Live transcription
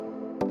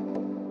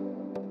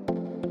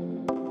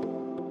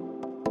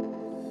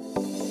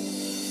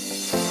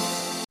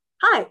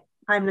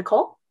I'm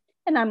Nicole.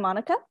 And I'm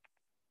Monica.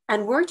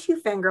 And we're two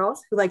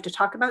fangirls who like to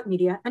talk about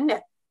media and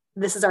knit.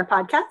 This is our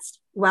podcast,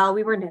 While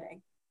We Were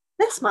Knitting.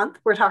 This month,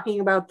 we're talking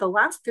about the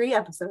last 3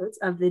 episodes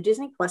of the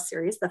Disney Plus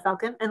series, The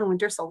Falcon and the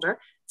Winter Soldier,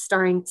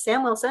 starring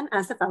Sam Wilson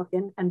as the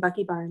Falcon and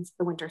Bucky Barnes,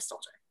 the Winter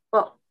Soldier.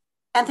 Well,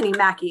 Anthony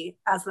Mackie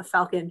as the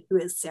Falcon, who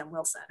is Sam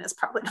Wilson, is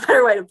probably a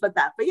better way to put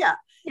that. But yeah.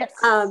 Yes.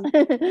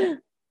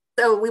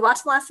 So we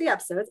watched the last 3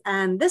 episodes,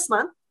 and this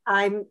month,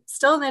 I'm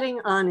still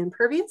knitting on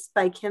Impervious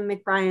by Kim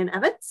McBrien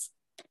Evans.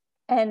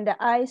 And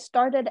I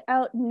started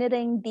out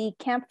knitting the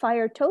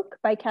Campfire Toque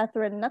by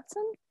Catherine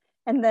Knutson.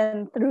 And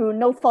then through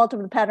no fault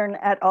of the pattern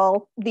at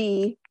all,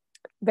 the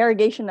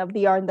variegation of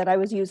the yarn that I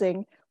was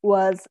using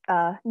was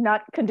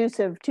not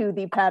conducive to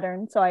the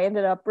pattern. So I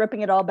ended up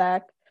ripping it all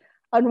back,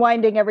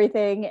 unwinding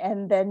everything,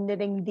 and then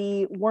knitting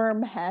the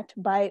Worm Hat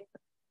by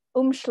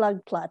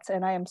Umschlagplatz.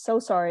 And I am so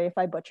sorry if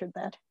I butchered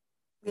that.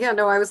 Yeah,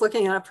 no, I was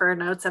looking up her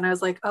notes and I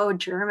was like, oh,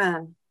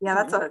 German.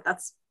 Yeah, that's a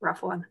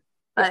rough one.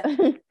 But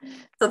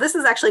so this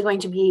is actually going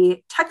to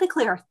be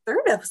technically our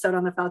 3rd episode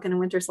on the Falcon and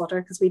Winter Soldier,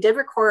 because we did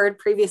record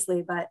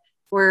previously, but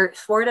we're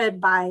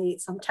thwarted by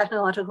some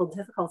technological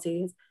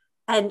difficulties.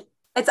 And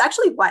it's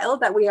actually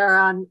wild that we are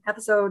on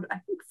episode, I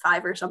think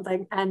 5 or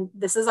something. And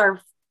this is our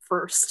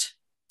first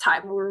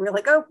time where we're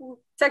like, oh,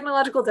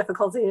 technological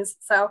difficulties.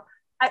 So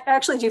I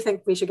actually do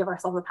think we should give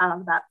ourselves a pat on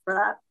the back for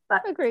that.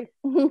 But I agree.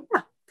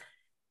 Yeah.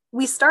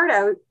 We start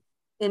out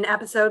in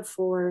episode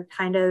 4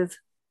 kind of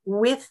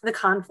with the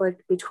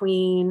conflict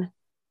between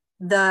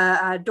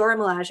the Dora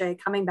Milaje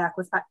coming back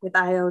with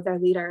Io, their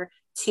leader,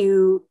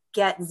 to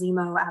get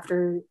Zemo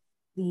after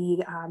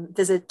the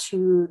visit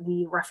to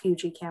the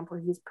refugee camp where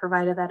he's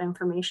provided that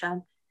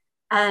information.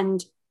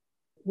 And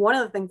one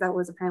of the things that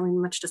was apparently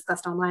much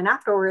discussed online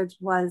afterwards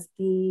was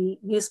the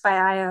use by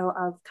Io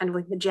of kind of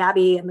like the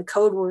jabby and the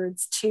code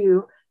words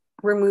to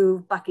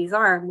remove Bucky's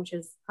arm, which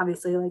is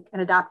obviously like an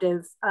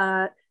adaptive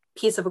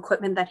piece of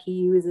equipment that he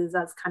uses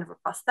as kind of a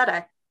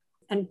prosthetic.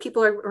 And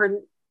people are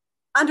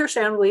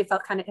understandably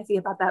felt kind of iffy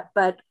about that.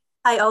 But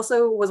I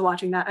also was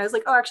watching that. I was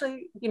like, oh,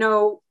 actually,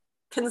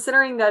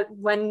 considering that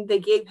when they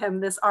gave him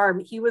this arm,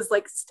 he was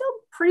like still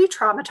pretty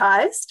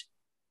traumatized,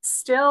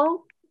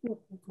 still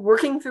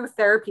working through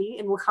therapy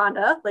in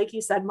Wakanda, like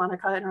you said,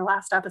 Monica, in our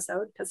last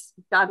episode, because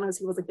God knows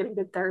he wasn't getting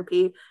good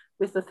therapy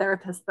with the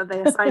therapist that they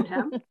assigned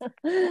him.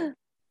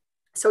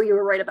 So you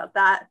were right about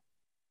that.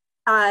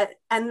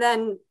 And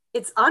then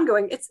it's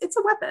ongoing. It's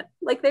a weapon.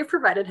 Like they've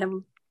provided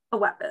him a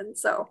weapon.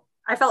 So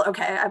I felt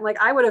okay. I'm like,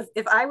 I would have,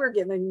 if I were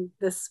giving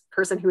this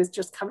person who is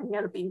just coming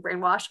out of being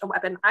brainwashed a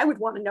weapon, I would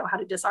want to know how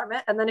to disarm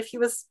it. And then if he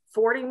was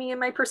thwarting me in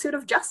my pursuit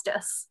of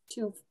justice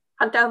to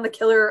hunt down the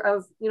killer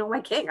of,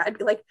 my king, I'd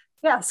be like,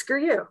 yeah,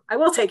 screw you. I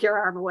will take your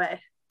arm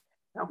away.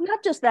 So.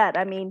 Not just that.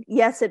 I mean,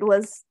 yes, it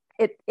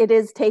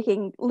is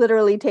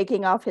literally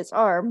taking off his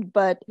arm,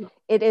 but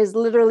it is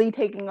literally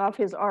taking off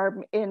his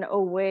arm in a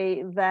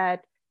way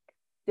that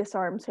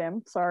disarms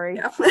him. Sorry.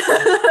 Yeah.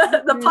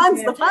 the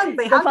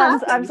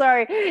puns. I'm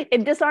sorry.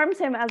 It disarms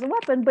him as a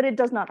weapon, but it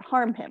does not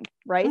harm him,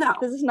 right? No.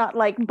 This is not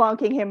like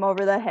bonking him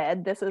over the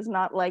head. This is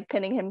not like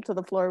pinning him to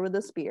the floor with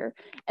a spear.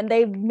 And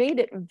they've made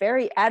it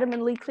very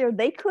adamantly clear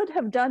they could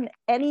have done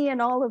any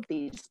and all of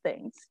these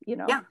things,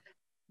 Yeah.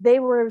 They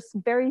were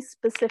very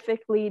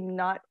specifically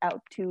not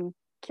out to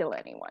kill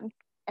anyone.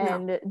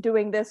 And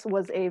doing this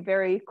was a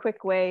very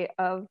quick way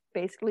of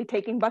basically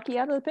taking Bucky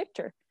out of the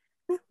picture,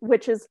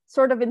 which is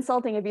sort of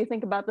insulting if you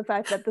think about the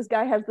fact that this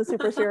guy has the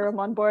super serum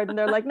on board and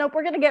they're like, nope,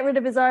 we're going to get rid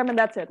of his arm and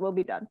that's it, we'll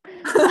be done.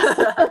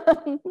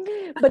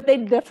 But they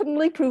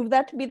definitely proved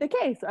that to be the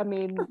case. I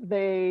mean,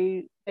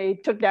 they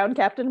took down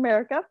Captain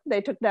America,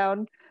 they took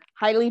down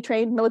highly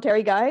trained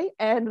military guy,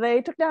 and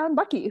they took down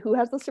Bucky, who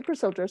has the super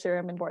soldier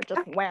serum on board.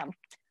 Just wham,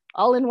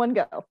 all in one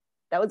go.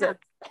 That was it.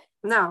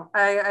 No,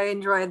 I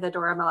enjoyed the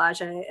Dora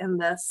Milaje in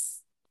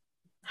this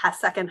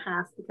second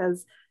half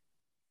because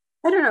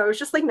I don't know, it was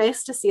just like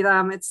nice to see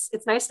them. It's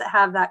nice to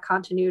have that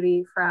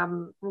continuity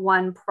from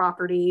one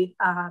property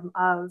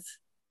of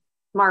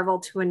Marvel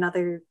to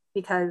another,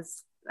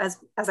 because as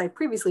I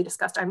previously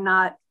discussed, I'm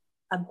not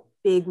a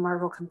big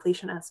Marvel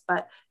completionist,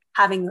 but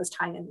having those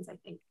tie-ins I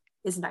think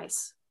is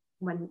nice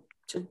when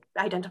to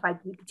identify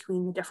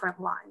between the different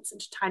lines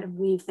and to kind of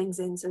weave things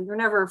in so you're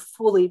never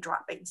fully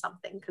dropping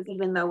something, because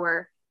even though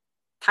we're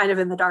kind of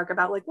in the dark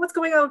about like what's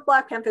going on with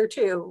Black Panther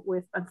 2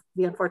 with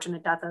the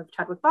unfortunate death of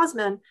Chadwick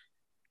Boseman,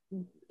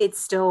 it's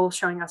still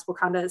showing us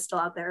Wakanda is still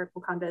out there.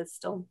 Wakanda is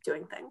still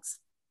doing things.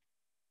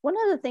 One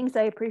of the things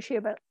I appreciate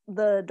about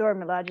the Dora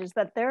Milaje is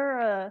that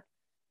they're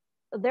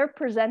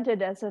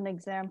presented as an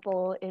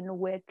example in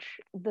which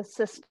the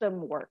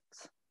system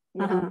works.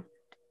 You know?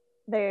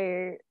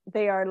 They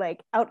are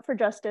like out for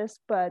justice,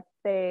 but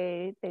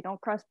they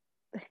don't cross.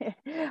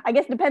 I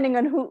guess depending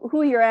on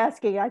who you're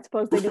asking, I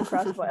suppose they do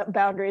cross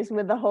boundaries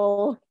with the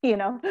whole, you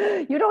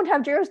don't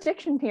have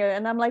jurisdiction here.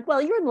 And I'm like,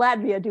 well, you're in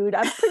Latvia, dude.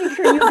 I'm pretty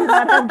sure you do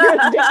not have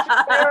jurisdiction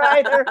there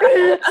either.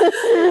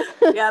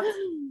 Yep.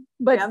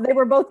 But they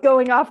were both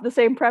going off the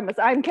same premise.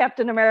 I'm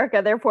Captain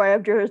America, therefore I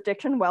have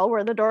Jurisdiction. Well,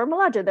 we're the Dora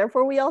Milaje,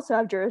 therefore we also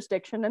have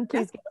Jurisdiction, and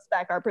please give us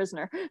back our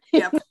prisoner.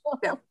 Yep.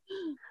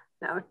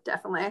 No,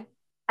 definitely.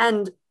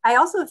 And I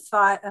also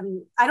thought,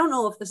 I don't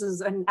know if this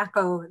is an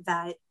echo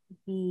that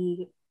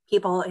the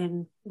people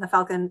in the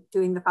Falcon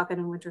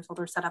and Winter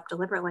Soldier set up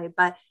deliberately,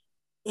 but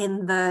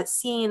in the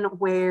scene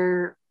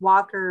where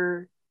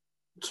Walker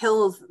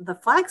kills the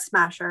Flag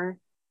Smasher,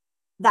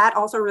 that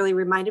also really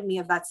reminded me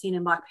of that scene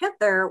in Black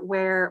Panther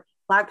where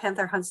Black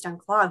Panther hunts down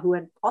Claw, who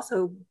had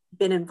also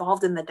been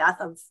involved in the death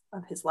of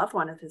his loved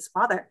one, of his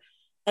father.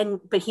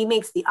 But he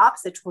makes the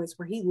opposite choice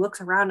where he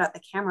looks around at the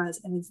cameras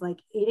and he's like,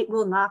 it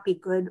will not be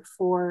good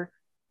for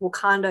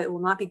Wakanda. It will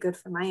not be good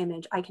for my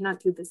image. I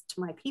cannot do this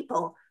to my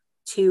people,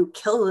 to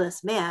kill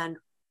this man,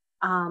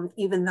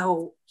 even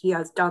though he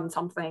has done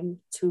something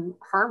to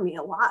harm me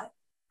a lot.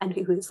 And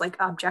who's like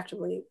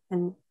objectively,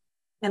 and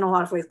in a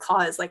lot of ways,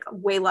 Claw is like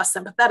way less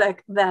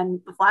sympathetic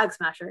than the Flag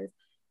Smashers.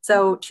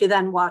 So to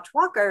then watch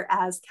Walker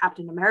as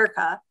Captain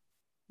America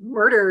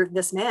murder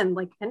this man,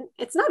 like, and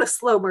it's not a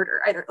slow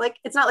murder either. Like,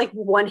 it's not like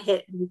one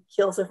hit and he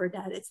kills over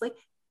dead. It's like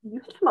you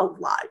hit him a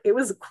lot. It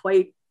was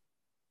quite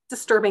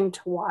disturbing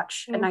to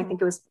watch. And I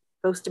think it was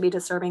supposed to be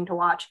disturbing to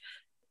watch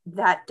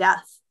that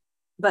death,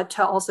 but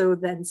to also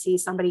then see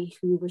somebody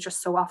who was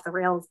just so off the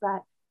rails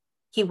that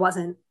he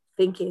wasn't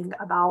thinking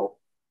about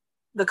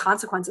the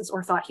consequences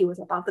or thought he was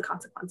above the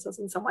consequences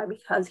in some way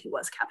because he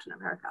was Captain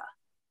America.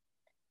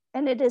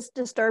 And it is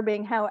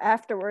disturbing how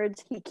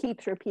afterwards he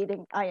keeps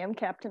repeating, I am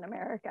Captain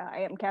America,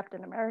 I am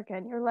Captain America.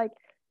 And you're like,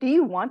 do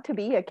you want to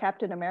be a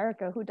Captain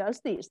America who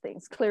does these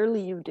things?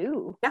 Clearly you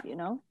do, you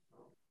know?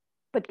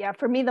 But yeah,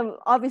 for me,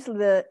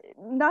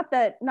 not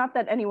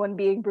that anyone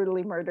being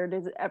brutally murdered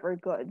is ever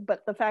good,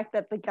 but the fact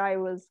that the guy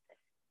was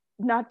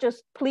not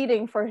just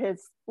pleading for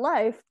his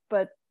life,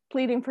 but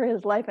pleading for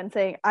his life and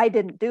saying, I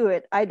didn't do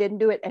it.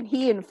 And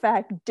he, in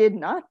fact, did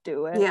not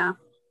do it. Yeah.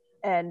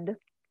 And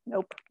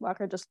nope,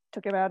 Walker just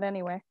took him out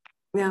anyway.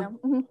 Yeah. You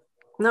know?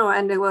 No,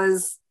 and it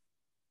was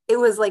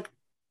like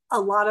a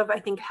lot of, I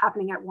think,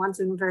 happening at once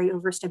in a very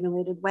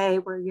overstimulated way,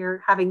 where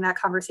you're having that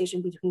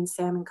conversation between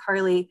Sam and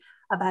Karli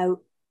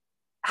about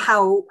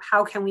how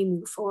can we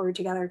move forward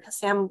together, because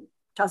Sam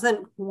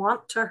doesn't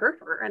want to hurt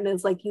her and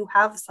is like, you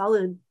have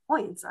solid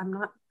points. I'm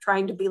not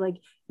trying to be like,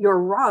 you're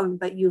wrong,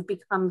 but you've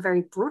become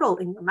very brutal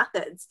in your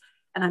methods.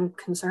 And I'm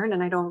concerned,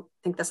 and I don't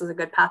think this is a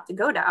good path to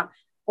go down,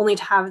 only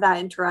to have that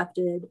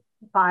interrupted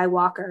by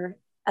Walker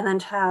and then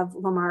to have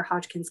Lamar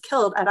Hodgkins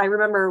killed. And I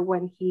remember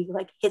when he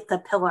like hit the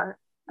pillar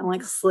and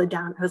like slid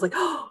down, I was like,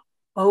 oh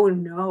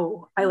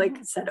no. I like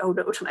said, oh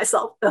no to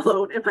myself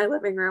alone in my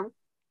living room.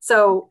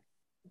 So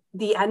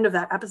the end of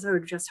that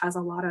episode just has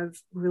a lot of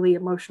really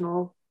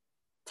emotional,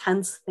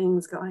 tense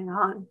things going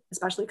on,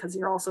 especially because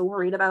you're also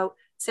worried about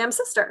Sam's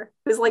sister,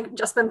 who's like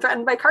just been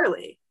threatened by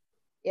Karli.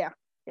 Yeah.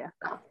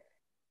 So.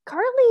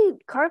 Karli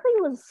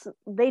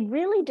they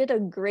really did a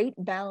great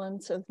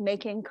balance of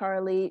making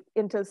Karli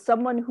into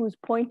someone whose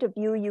point of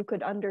view you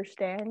could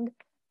understand,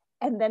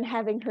 and then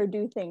having her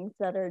do things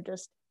that are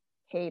just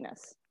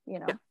heinous, you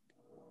know.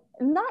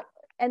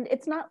 And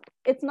it's not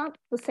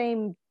the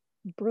same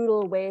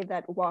brutal way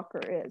that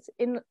Walker is.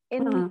 There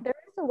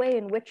is a way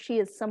in which she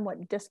is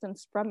somewhat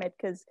distanced from it,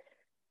 because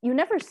you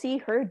never see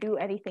her do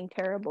anything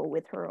terrible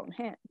with her own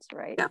hands,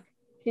 right? Yeah.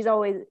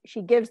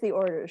 She gives the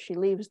orders, she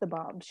leaves the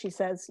bombs, she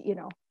says, you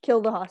know,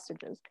 kill the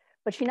hostages,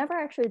 but she never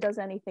actually does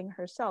anything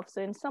herself.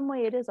 So in some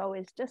way it is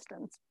always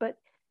distance, but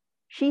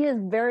she is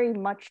very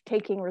much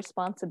taking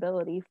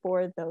responsibility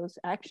for those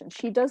actions.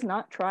 She does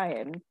not try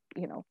and,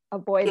 you know,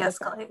 avoid the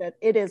fact that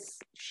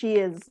she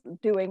is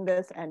doing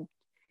this, and,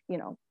 you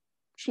know,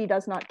 she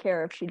does not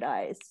care if she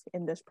dies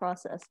in this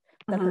process,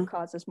 that her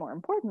cause is more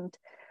important.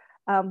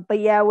 But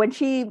yeah, when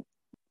she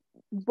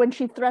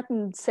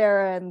threatened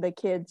Sarah and the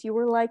kids, you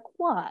were like,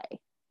 why?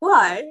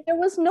 There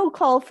was no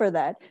call for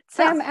that.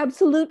 Sam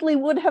absolutely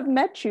would have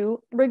met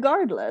you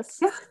regardless.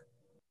 Yeah.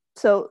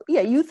 So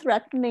yeah, you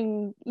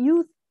threatening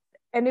you,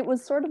 and it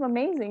was sort of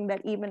amazing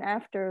that even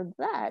after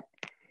that,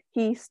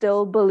 he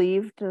still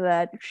believed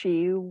that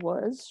she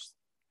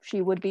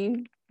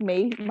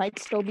might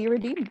still be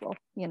redeemable,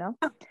 you know?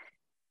 Yeah.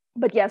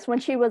 But yes, when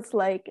she was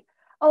like,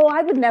 oh,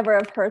 I would never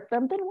have hurt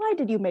them, then why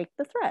did you make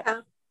the threat?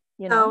 Yeah.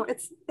 You know? No,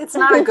 it's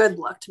not a good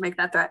look to make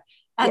that threat.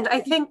 And I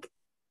think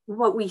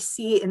what we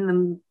see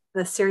in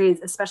the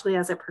series, especially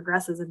as it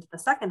progresses into the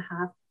second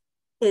half,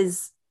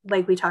 is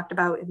like we talked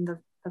about in the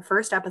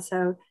first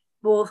episode,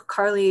 both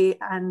Karli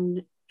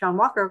and John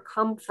Walker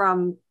come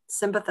from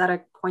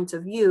sympathetic points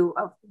of view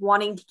of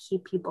wanting to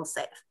keep people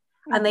safe.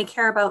 And they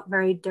care about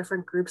very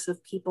different groups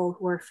of people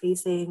who are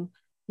facing,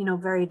 you know,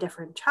 very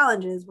different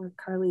challenges, where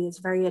Karli is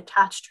very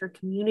attached to her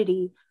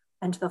community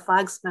and to the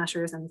Flag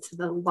Smashers and to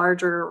the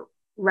larger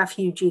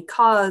refugee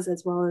cause,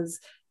 as well as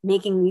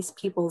making these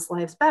people's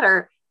lives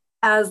better.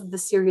 As the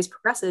series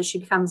progresses, she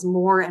becomes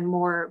more and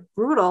more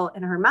brutal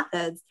in her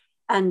methods,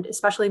 and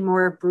especially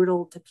more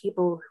brutal to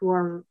people who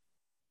are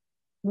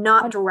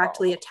not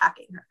directly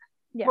attacking her.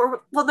 Yeah.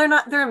 Well,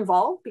 they're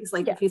involved because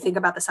like if you think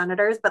about the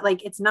senators, but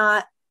like it's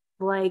not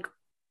like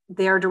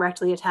they're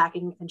directly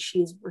attacking and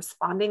she's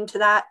responding to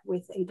that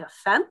with a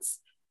defense.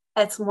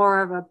 It's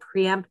more of a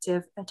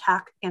preemptive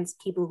attack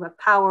against people who have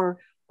power,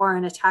 or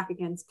an attack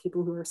against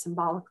people who are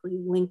symbolically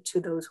linked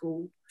to those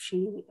who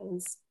she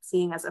is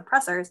seeing as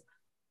oppressors.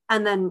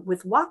 And then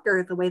with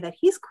Walker, the way that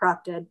he's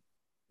corrupted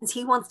is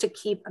he wants to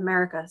keep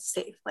America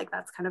safe. Like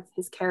that's kind of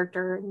his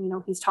character. And, you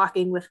know, he's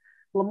talking with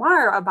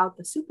Lamar about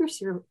the super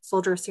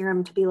soldier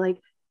serum to be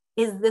like,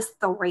 is this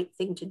the right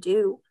thing to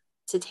do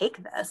to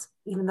take this,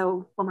 even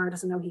though Lamar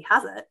doesn't know he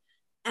has it?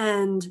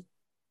 And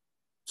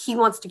he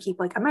wants to keep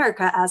like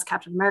America as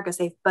Captain America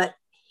safe, but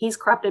he's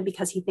corrupted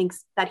because he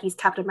thinks that he's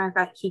Captain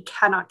America. He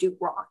cannot do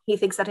wrong. He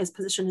thinks that his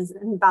position is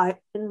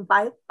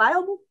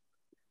inviolable.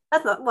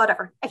 That's not,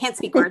 whatever. I can't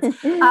speak words.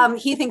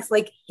 He thinks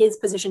like his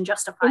position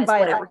justifies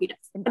whatever he does.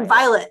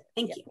 Inviolate.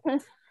 Thank you.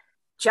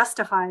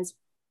 Justifies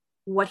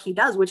what he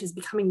does, which is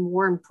becoming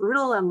more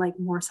brutal and like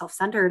more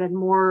self-centered and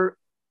more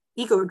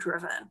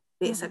ego-driven,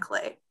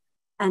 basically.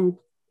 And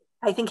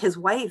I think his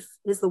wife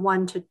is the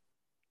one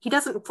he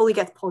doesn't fully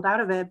get pulled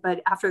out of it,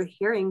 but after the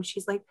hearing,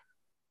 he's like,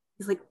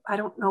 I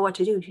don't know what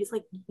to do. She's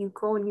like, you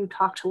go and you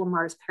talk to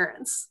Lamar's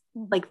parents.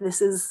 Like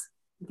this is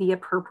the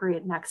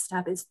appropriate next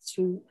step, is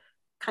to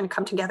kind of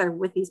come together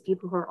with these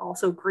people who are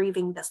also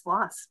grieving this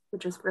loss,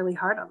 which is really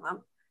hard on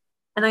them.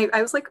 And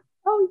I was like,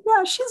 oh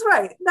yeah, she's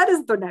right. That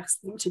is the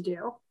next thing to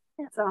do.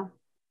 Yeah. So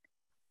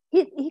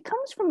he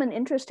comes from an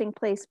interesting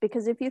place,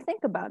 because if you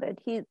think about it,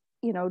 he,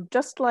 you know,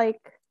 just like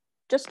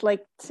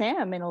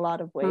Sam in a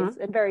lot of ways,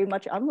 and very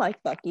much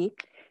unlike Bucky,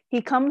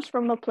 he comes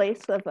from a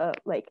place of a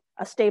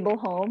stable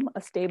home,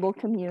 a stable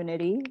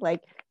community,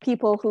 like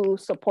people who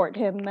support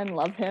him and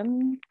love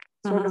him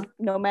sort of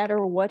no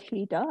matter what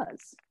he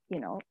does, you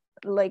know.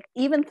 Like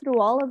even through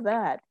all of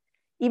that,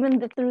 even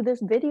through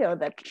this video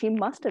that she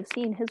must have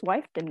seen, his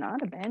wife did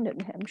not abandon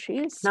him. She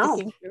is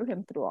sticking through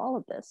him through all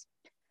of this.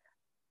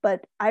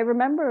 But I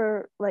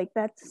remember like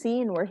that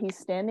scene where he's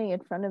standing in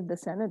front of the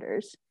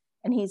senators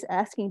and he's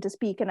asking to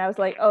speak, and I was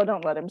like, oh,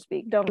 don't let him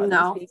speak. Don't let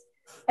him speak.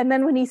 And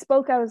then when he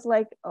spoke, I was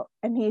like, oh,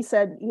 and he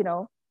said, you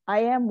know,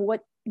 I am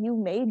what you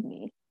made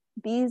me.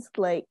 These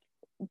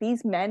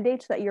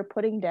mandates that you're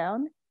putting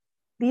down,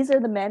 these are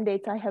the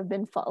mandates I have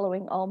been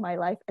following all my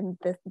life, and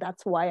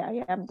that's why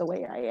I am the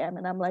way I am.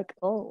 And I'm like,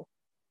 oh,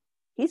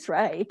 he's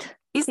right.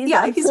 He's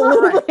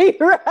absolutely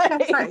right.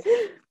 That's right.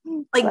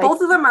 Like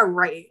both of them are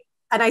right.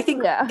 And I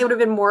think it would have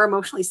been more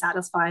emotionally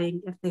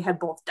satisfying if they had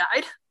both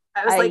died.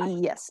 I was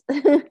like, yes.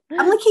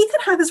 I'm like, he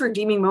could have his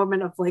redeeming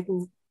moment of like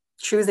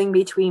choosing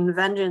between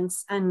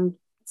vengeance and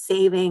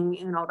saving,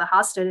 you know, the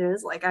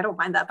hostages. Like, I don't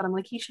mind that, but I'm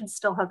like, he should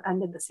still have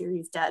ended the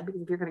series dead,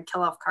 because if you're going to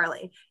kill off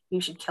Carly, you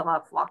should kill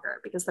off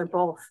Walker, because they're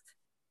both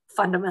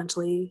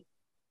fundamentally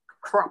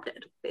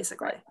corrupted,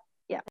 basically. Right.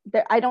 Yeah,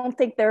 I don't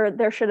think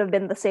there should have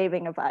been the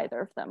saving of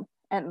either of them.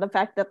 And the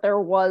fact that there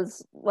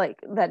was like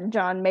that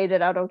John made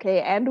it out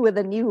okay and with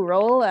a new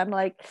role, I'm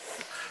like,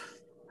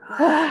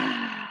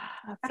 I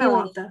don't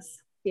want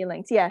this.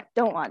 Feelings. Yeah,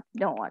 don't want.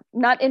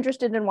 Not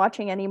interested in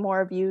watching any more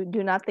of you.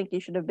 Do not think you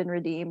should have been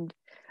redeemed.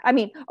 I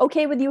mean,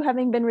 okay with you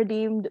having been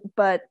redeemed,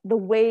 but the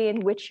way in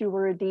which you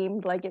were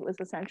redeemed, like it was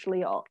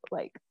essentially all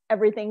like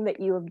everything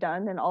that you have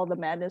done and all the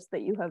madness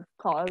that you have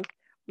caused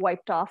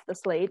wiped off the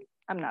slate.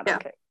 I'm not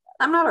okay.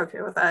 I'm not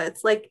okay with that.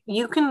 It's like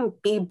you can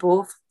be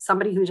both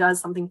somebody who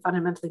does something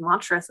fundamentally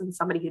monstrous and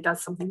somebody who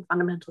does something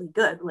fundamentally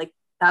good. Like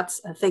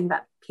that's a thing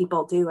that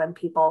people do and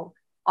people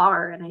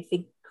are, and I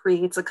think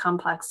creates a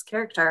complex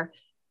character.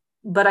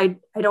 But I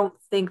don't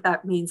think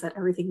that means that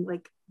everything,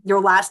 like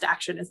your last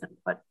action isn't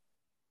what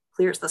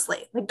clears the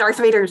slate. Like Darth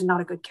Vader is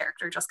not a good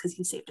character just because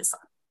he saved his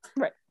son.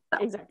 Right. So,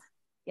 exactly.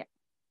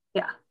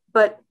 Yeah.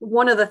 But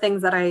one of the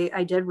things that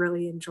I did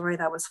really enjoy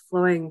that was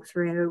flowing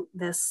through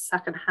this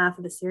second half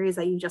of the series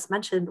that you just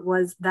mentioned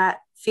was that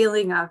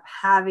feeling of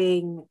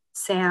having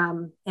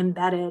Sam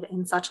embedded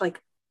in such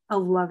like a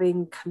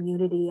loving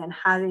community and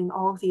having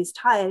all of these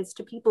ties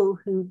to people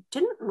who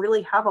didn't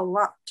really have a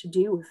lot to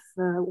do with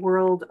the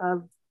world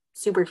of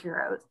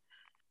superheroes.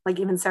 Like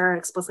even Sarah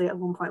explicitly at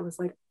one point was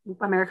like,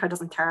 America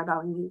doesn't care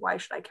about me. Why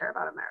should I care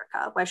about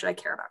America? Why should I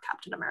care about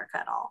Captain America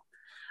at all?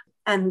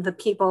 And the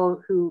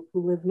people who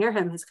live near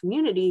him, his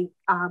community,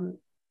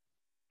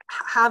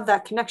 have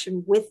that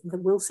connection with the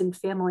Wilson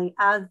family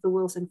as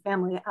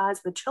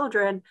the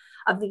children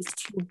of these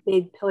two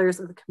big pillars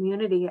of the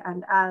community,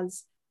 and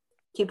as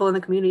people in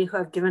the community who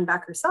have given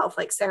back herself.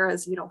 Like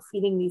Sarah's, you know,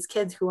 feeding these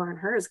kids who aren't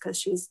hers because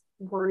she's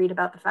worried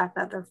about the fact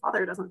that their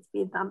father doesn't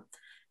feed them.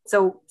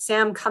 So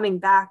Sam coming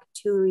back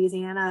to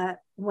Louisiana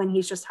when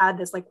he's just had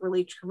this like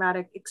really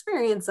traumatic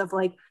experience of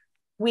like,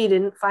 we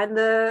didn't find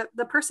the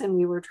person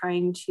we were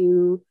trying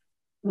to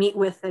meet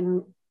with,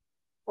 and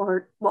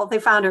they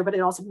found her, but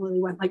it also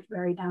really went like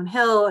very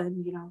downhill,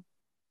 and you know,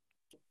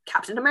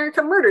 Captain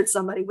America murdered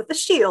somebody with a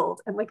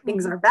shield, and like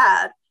things are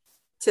bad.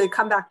 To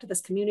come back to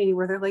this community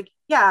where they're like,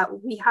 yeah,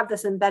 we have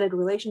this embedded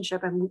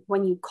relationship, and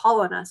when you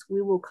call on us,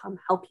 we will come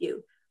help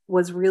you,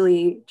 was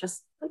really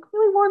just like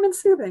really warm and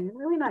soothing and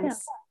really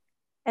nice.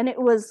 And it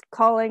was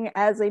calling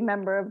as a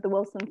member of the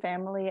Wilson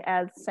family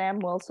as Sam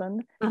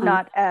Wilson,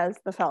 not as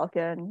the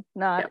Falcon,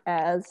 not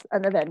as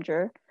an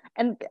Avenger.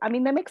 And I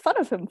mean, they make fun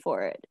of him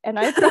for it. And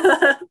I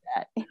appreciate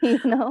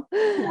that,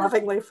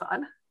 Lovingly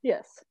fun.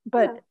 Yes.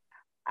 But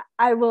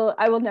I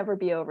will never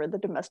be over the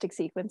domestic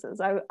sequences.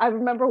 I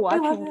remember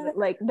watching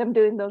like them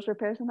doing those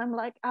repairs, and I'm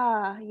like,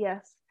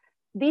 yes.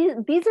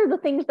 These are the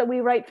things that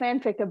we write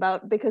fanfic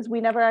about because we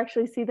never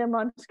actually see them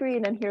on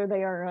screen, and here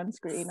they are on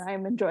screen. I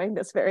am enjoying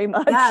this very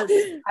much. Yes,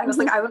 I was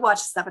like, I would watch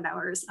 7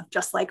 hours of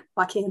just like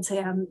Bucky and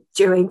Sam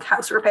doing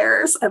house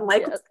repairs and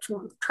like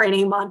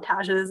training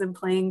montages and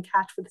playing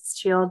catch with his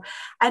shield.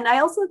 And I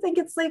also think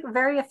it's like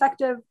very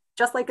effective,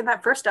 just like in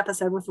that first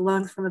episode with the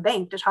loans from the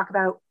bank, to talk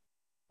about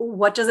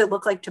what does it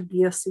look like to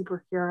be a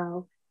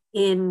superhero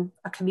in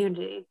a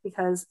community,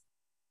 because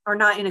or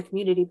not in a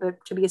community,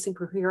 but to be a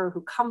superhero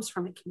who comes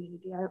from a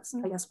community.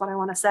 I guess what I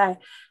want to say,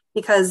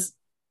 because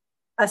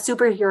a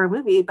superhero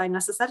movie by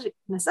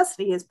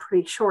necessity is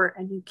pretty short,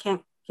 and you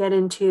can't get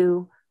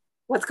into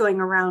what's going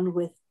around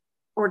with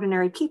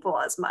ordinary people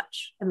as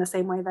much in the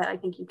same way that I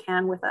think you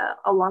can with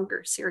a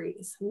longer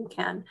series. You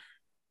can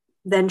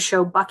then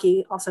show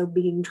Bucky also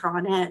being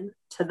drawn in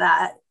to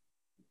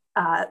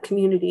that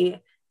community,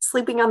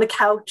 sleeping on the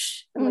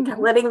couch and like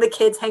letting the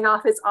kids hang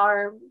off his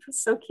arm, which was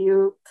so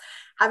cute.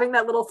 Having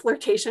that little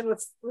flirtation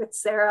with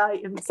Sarah,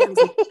 and Sam's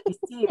like,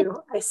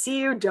 I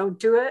see you, don't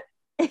do it.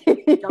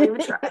 Don't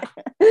even try.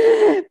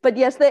 But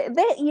yes, they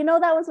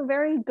that was a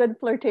very good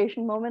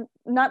flirtation moment,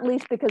 not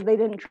least because they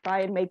didn't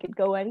try and make it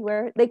go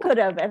anywhere. They could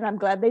have, and I'm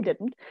glad they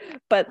didn't.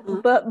 But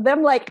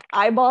them like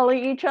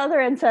eyeballing each other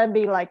and Sam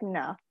being like,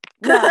 no.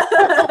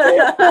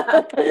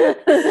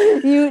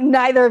 You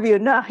neither of you,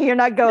 no, you're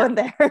not going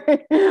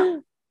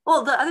there.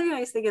 Well, the other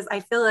nice thing is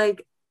I feel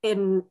like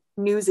in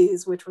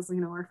Newsies, which was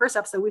our first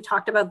episode, we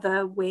talked about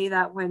the way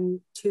that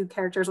when two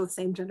characters with the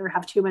same gender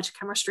have too much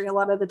chemistry, a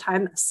lot of the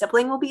time a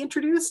sibling will be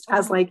introduced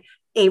as like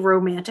a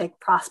romantic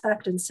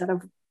prospect instead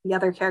of the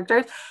other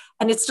characters,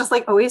 and it's just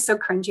like always so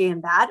cringy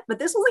and bad. But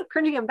this was like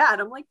cringy and bad.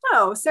 I'm like,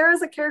 no,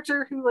 Sarah's a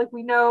character who like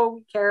we know,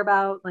 we care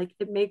about, like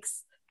it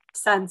makes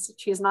sense.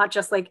 She's not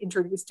just like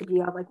introduced to be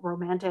a like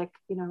romantic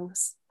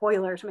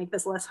spoiler to make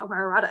this less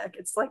homoerotic.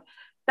 It's like,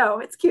 no,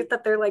 it's cute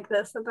that they're like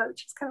this, and that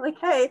she's kind of like,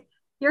 hey,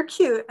 you're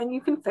cute and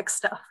you can fix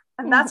stuff.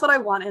 And that's what I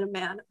want in a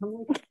man.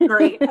 I'm like,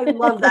 great. I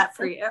love that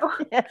for you.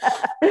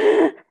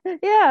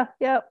 Yeah.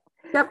 Yep.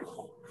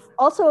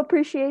 Also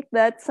appreciate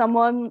that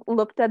someone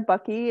looked at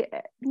Bucky,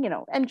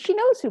 and she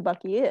knows who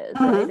Bucky is,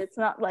 right? It's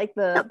not like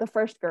the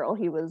first girl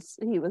he was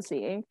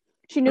seeing.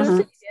 She knows who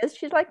he is.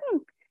 She's like,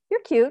 you're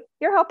cute.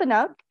 You're helping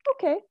out.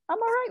 Okay, I'm all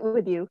right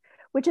with you.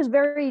 Which is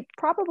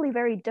probably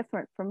very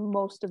different from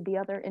most of the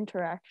other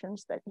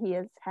interactions that he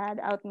has had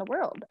out in the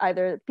world.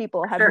 Either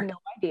people have no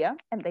idea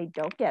and they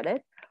don't get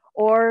it,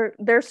 or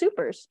they're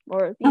supers,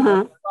 or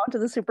belong to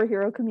the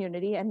superhero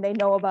community and they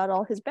know about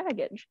all his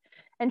baggage.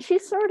 And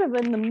she's sort of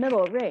in the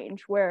middle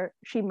range where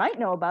she might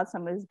know about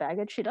some of his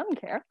baggage. She doesn't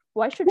care.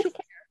 Why should she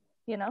care?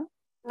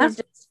 He's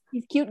a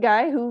cute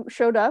guy who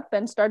showed up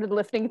and started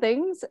lifting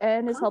things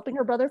and is helping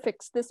her brother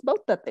fix this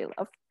boat that they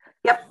love.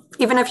 Yep.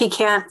 Even if he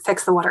can't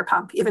fix the water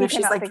pump, even if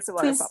she's like,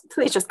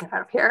 please just get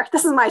out of here.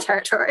 This is my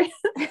territory.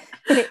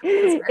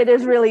 It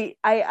is really,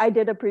 I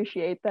did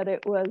appreciate that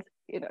it was,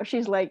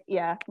 she's like,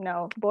 yeah,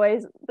 no,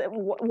 boys,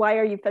 why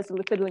are you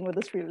fiddling with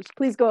the screws?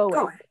 Please go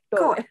away.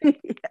 Go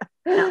away.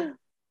 No.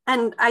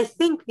 And I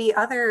think the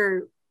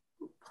other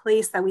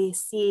place that we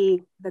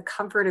see the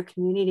comfort of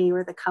community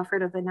or the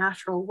comfort of the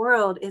natural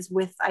world is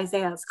with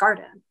Isaiah's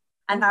garden.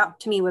 And that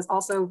to me was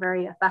also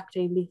very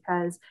affecting,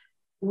 because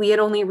we had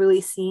only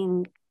really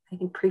seen, I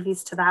think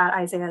previous to that,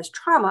 Isaiah's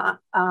trauma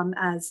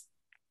as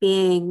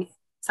being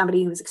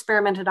somebody who was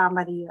experimented on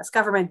by the US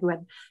government, who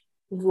had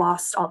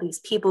lost all these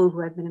people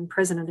who had been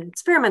imprisoned and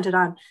experimented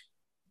on.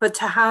 But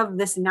to have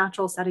this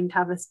natural setting, to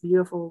have this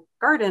beautiful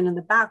garden in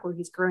the back where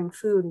he's growing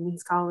food and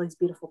he's got all these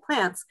beautiful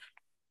plants,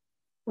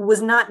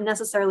 was not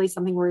necessarily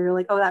something where you're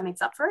like, oh, that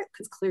makes up for it,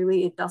 because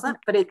clearly it doesn't.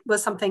 But it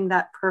was something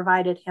that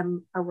provided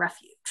him a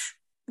refuge.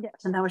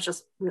 Yes. And that was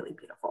just really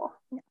beautiful.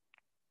 Yeah.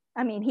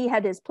 I mean, he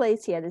had his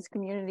place, he had his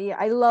community.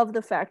 I love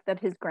the fact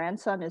that his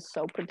grandson is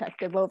so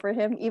protective over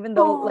him, even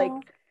though like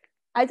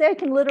Isaiah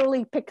can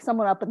literally pick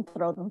someone up and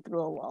throw them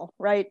through a wall,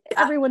 right?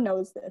 Yeah. Everyone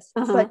knows this.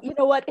 But you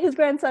know what? His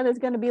grandson is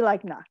going to be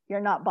like, nah,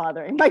 you're not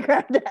bothering my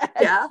granddad.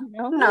 Yeah,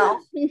 no,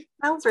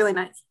 that was really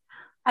nice.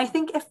 I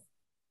think if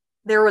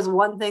there was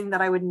one thing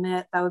that I would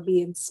knit that would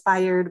be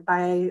inspired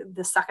by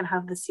the second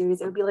half of the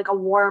series, it would be like a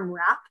warm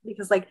wrap,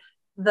 because like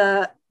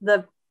the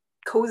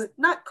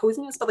not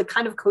coziness, but like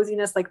kind of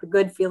coziness, like the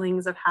good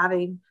feelings of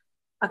having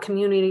a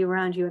community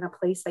around you and a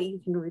place that you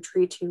can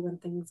retreat to when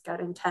things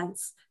get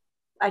intense.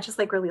 I just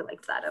like really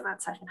liked that in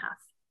that second half.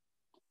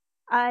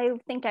 I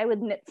think I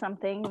would knit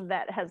something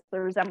that has the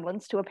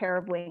resemblance to a pair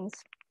of wings,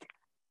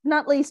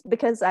 not least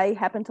because I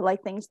happen to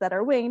like things that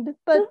are winged,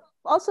 but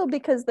also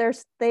because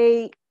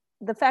the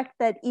fact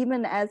that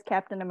even as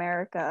Captain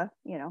America,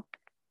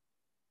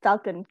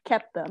 Falcon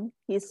kept them.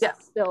 He's Yeah.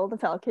 still the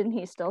Falcon.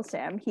 He's still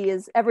Sam. He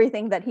is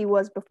everything that he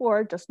was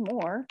before, just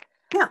more.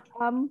 Yeah.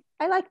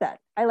 I like that.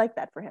 I like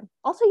that for him.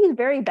 Also, he's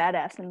very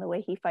badass in the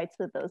way he fights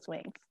with those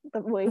wings. The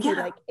way he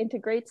like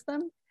integrates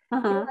them.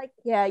 You're like,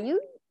 yeah, you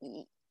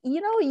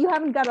know, you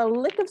haven't got a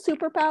lick of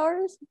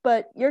superpowers,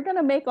 but you're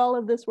gonna make all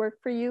of this work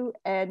for you,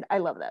 and I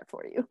love that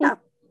for you. Yeah.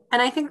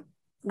 And I think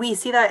we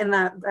see that in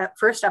that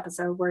first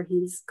episode where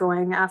he's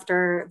going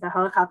after the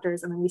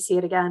helicopters, and then we see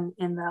it again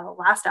in the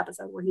last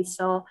episode where he's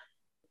still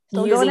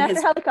going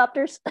after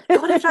helicopters.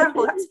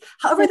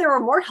 However, there were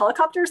more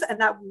helicopters,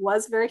 and that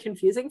was very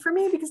confusing for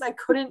me because I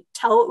couldn't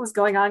tell what was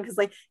going on, because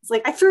like it's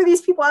like I threw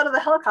these people out of the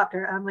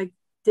helicopter, and I'm like,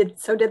 did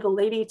the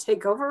lady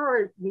take over,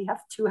 or we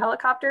have 2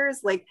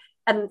 helicopters? Like,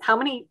 and how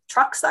many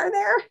trucks are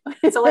there?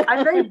 So like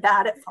I'm very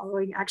bad at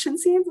following action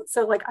scenes.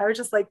 So like I was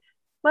just like,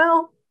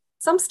 well,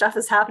 some stuff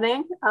is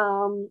happening.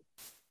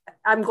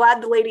 I'm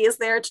glad the lady is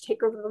there to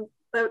take over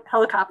the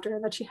helicopter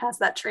and that she has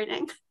that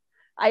training.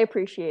 I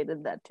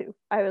appreciated that too.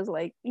 I was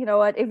like, you know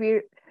what, if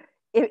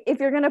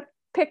you're gonna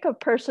pick a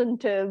person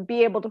to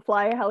be able to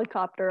fly a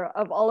helicopter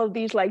of all of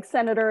these like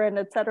senator and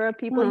etc.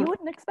 people, you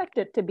wouldn't expect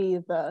it to be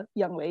the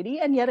young lady,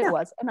 and yet it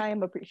was, and I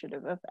am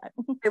appreciative of that.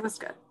 It was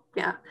good.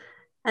 Yeah.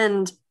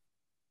 And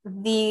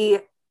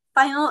the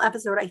final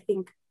episode, I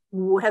think,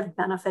 would have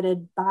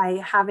benefited by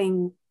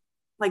having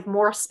like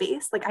more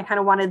space. Like I kind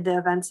of wanted the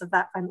events of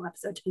that final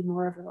episode to be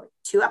more of like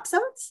 2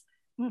 episodes,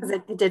 because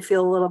it did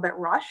feel a little bit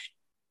rushed.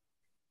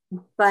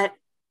 But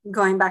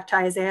going back to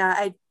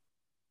Isaiah,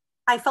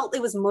 I felt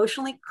it was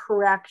emotionally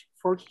correct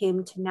for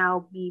him to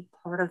now be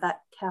part of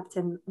that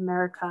Captain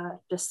America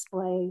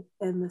display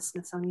in the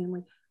Smithsonian,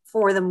 like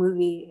for the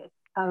movie,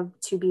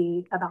 to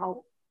be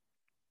about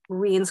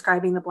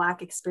reinscribing the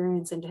Black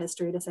experience into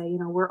history, to say, you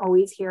know, we're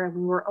always here and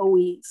we were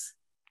always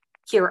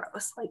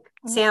heroes. Like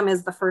Sam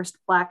is the first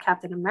Black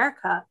Captain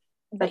America,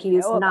 but he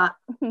is not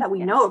that we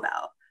know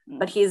about,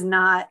 but he's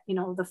not, you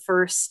know, the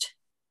first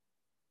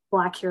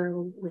Black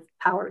hero with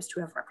powers to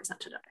have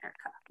represented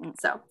America.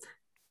 So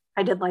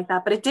I did like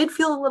that, but it did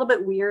feel a little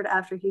bit weird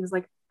after he was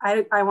like,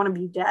 I want to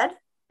be dead.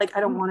 Like, I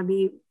don't want to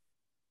be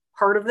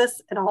part of this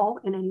at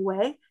all in any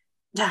way,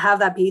 to have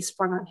that be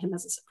sprung on him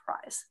as a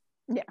surprise.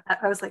 Yeah.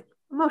 I was like,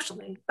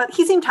 emotionally, but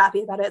he seemed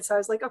happy about it. So I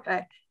was like,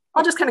 okay,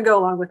 I'll just kind of go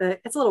along with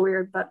it. It's a little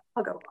weird, but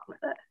I'll go along with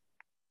it.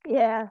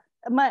 Yeah.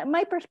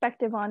 My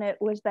perspective on it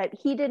was that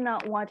he did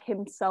not want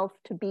himself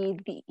to be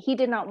the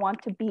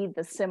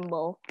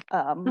symbol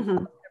of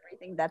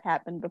everything that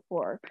happened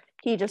before.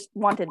 He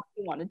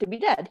wanted to be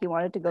dead. He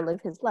wanted to go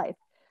live his life.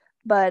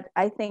 But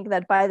I think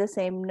that by the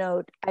same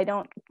note, I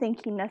don't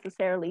think he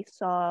necessarily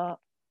saw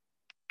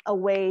a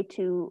way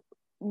to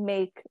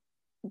make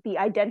the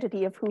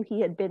identity of who he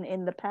had been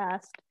in the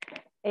past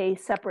a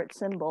separate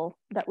symbol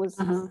that was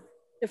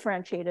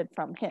differentiated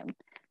from him.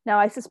 Now,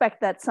 I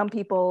suspect that some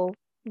people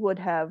would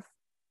have,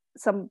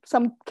 some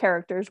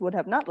characters would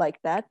have not liked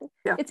that.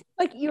 Yeah. It's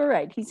like, you're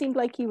right. He seemed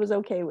like he was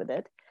okay with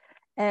it.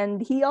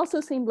 And he also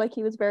seemed like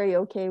he was very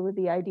okay with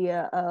the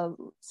idea of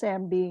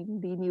Sam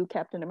being the new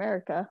Captain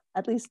America.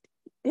 At least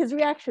his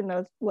reaction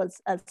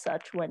was as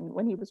such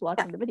when he was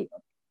watching the video.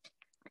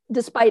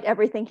 Despite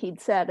everything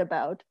he'd said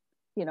about,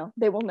 you know,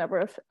 they will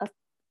never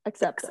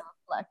accept a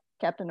Black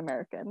Captain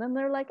America.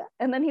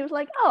 And then he was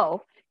like,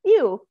 oh,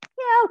 you,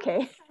 yeah,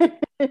 okay.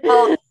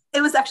 Well,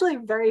 it was actually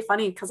very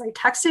funny because I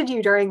texted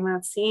you during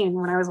that scene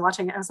when I was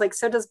watching it. I was like,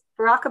 so does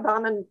Barack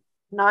Obama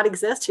not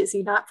exist? Is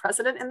he not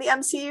president in the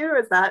MCU?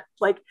 Is that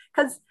like,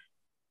 because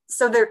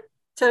so there,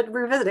 to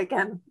revisit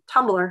again,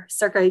 Tumblr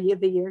circa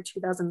the year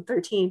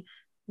 2013,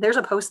 there's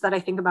a post that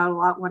I think about a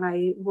lot when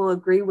I will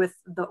agree with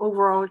the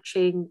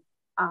overarching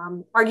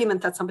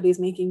argument that somebody's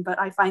making, but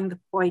I find the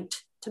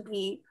point to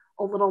be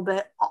a little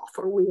bit off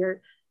or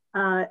weird.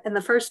 And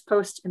the first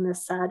post in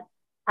this said,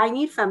 I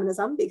need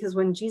feminism because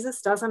when Jesus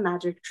does a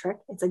magic trick,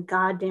 it's a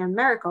goddamn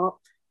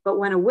miracle. But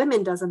when a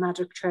woman does a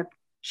magic trick,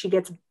 she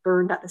gets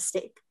burned at the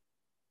stake.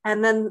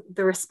 And then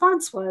the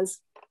response was,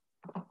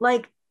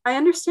 like, I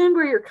understand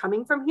where you're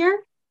coming from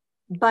here,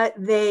 but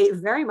they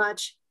very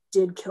much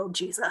did kill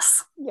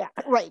Jesus. Yeah,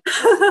 right.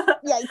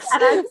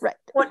 Yikes. Right.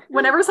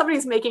 Whenever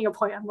somebody's making a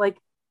point, I'm like,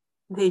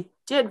 they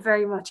did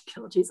very much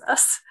kill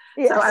Jesus.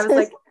 Yes. So I was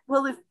like,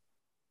 well, if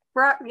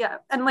Barack, yeah.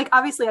 And like,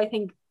 obviously, I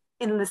think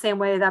in the same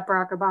way that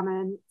Barack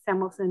Obama and Sam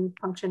Wilson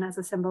function as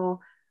a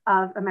symbol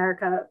of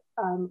America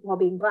while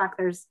being Black,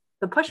 there's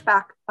the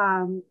pushback,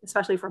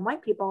 especially from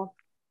white people,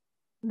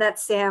 that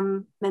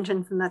Sam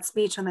mentions in that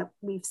speech and that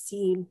we've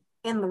seen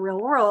in the real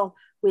world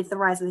with the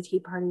rise of the Tea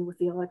Party, with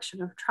the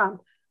election of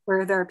Trump,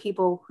 where there are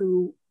people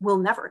who will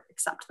never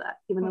accept that,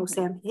 even though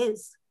Sam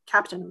is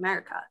Captain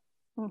America.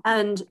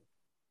 And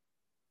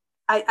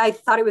I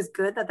thought it was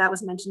good that that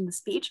was mentioned in the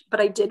speech,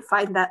 but I did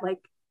find that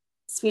like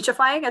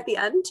speechifying at the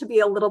end to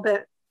be a little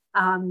bit,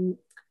 it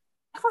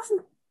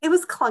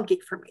was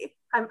clunky for me.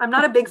 I'm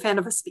not a big fan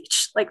of a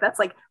speech. Like that's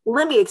like,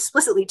 let me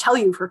explicitly tell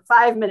you for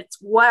 5 minutes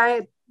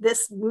why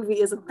this movie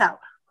is about.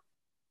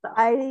 So.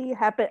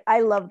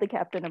 I love the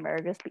Captain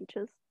America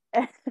speeches.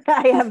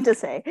 I have to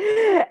say,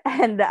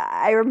 and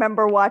I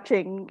remember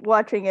watching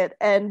it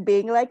and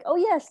being like, "Oh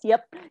yes,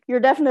 yep, you're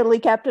definitely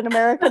Captain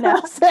America now,"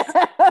 because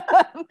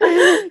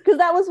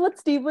that was what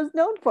Steve was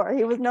known for.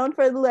 He was known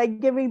for like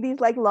giving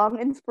these like long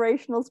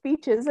inspirational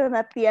speeches, and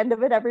at the end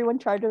of it, everyone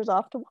charges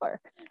off to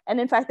war.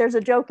 And in fact, there's a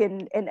joke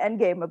in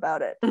Endgame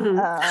about it,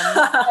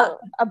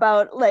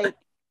 about like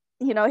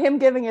him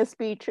giving a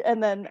speech,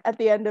 and then at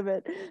the end of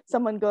it,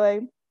 someone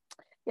going,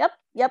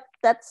 "Yep,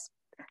 that's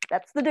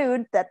the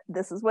dude.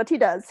 This is what he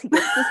does. He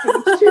gets the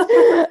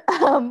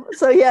speech."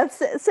 So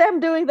yes, Sam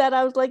doing that,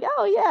 I was like,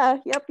 "Oh yeah,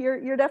 yep,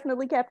 you're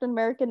definitely Captain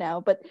America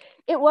now." But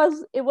it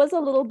was a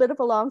little bit of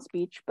a long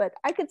speech, but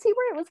I could see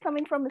where it was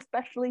coming from,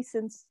 especially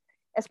since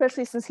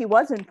he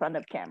was in front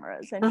of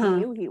cameras and he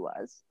knew he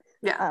was.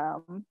 Yeah.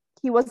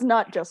 He was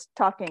not just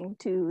talking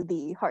to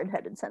the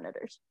hard-headed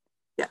senators.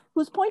 Yeah.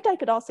 Whose point I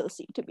could also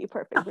see, to be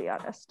perfectly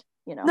honest.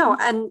 No,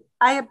 and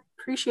I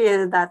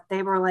appreciated that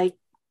they were like,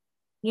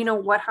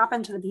 what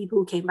happened to the people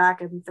who came back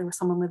and there was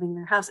someone living in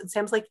their house? And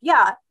Sam's like,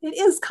 yeah, it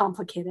is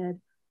complicated.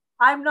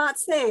 I'm not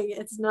saying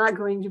it's not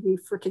going to be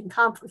freaking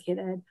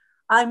complicated.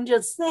 I'm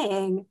just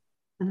saying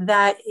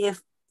that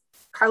if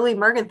Carly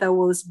Morgenthau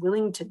was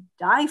willing to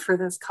die for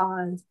this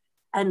cause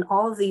and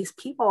all of these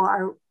people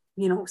are,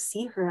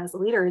 see her as a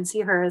leader and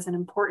see her as an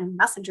important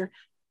messenger,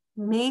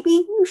 maybe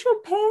you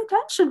should pay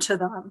attention to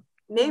them.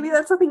 Maybe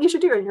that's something you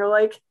should do. And you're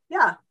like,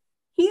 yeah,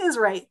 he is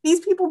right. These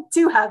people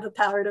do have the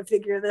power to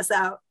figure this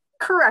out.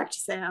 Correct,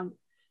 Sam.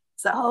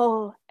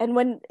 So and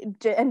when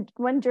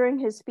during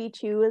his speech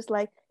he was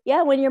like,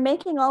 yeah, when you're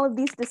making all of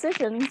these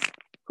decisions,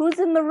 who's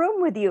in the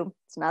room with you?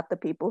 It's not the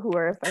people who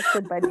are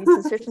affected by these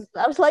decisions.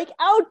 I was like,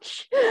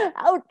 ouch,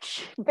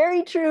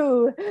 very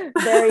true,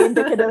 very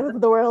indicative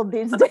of the world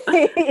these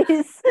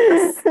days.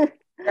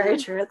 Very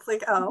true. It's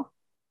like, oh,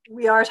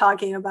 we are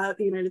talking about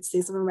the United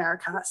States of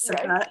America,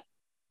 circa right.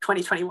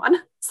 2021.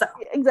 So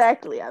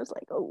exactly, I was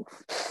like, oh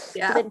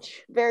yeah,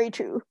 Lynch, very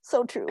true,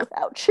 so true. Yep.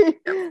 Ouch.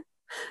 Yep.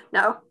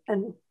 No,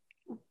 and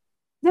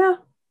yeah,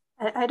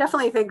 I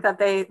definitely think that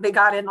they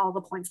got in all the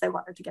points they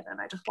wanted to get in.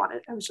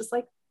 I was just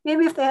like,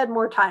 maybe if they had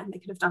more time, they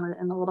could have done it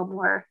in a little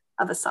more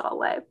of a subtle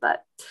way,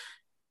 but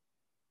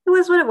it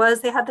was what it was.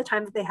 They had the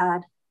time that they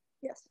had.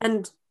 Yes.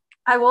 And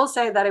I will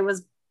say that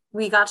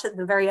we got to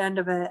the very end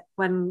of it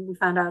when we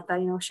found out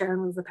that,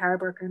 Sharon was the power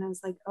broker, and I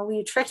was like, oh,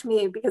 you tricked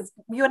me, because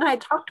you and I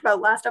talked about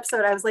last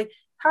episode. I was like,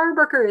 power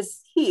broker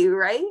is he,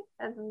 right?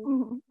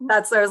 And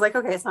that's, I was like,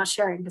 okay, it's not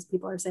Sharon because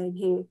people are saying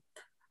he.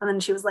 And then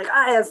she was like,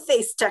 I have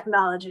face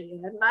technology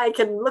and I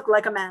can look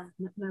like a man.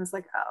 And I was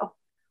like, oh,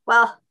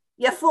 well,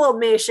 you fooled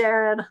me,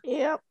 Sharon.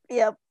 Yep.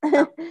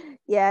 Oh.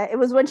 Yeah, it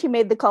was when she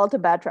made the call to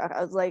Batroc.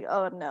 I was like,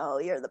 oh no,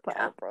 you're the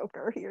power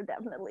broker. You're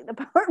definitely the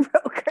power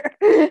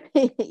broker.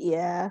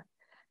 Yeah.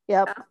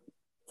 Yep. Yeah.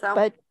 So.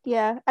 But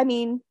yeah, I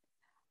mean,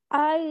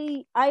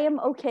 I am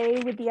okay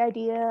with the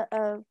idea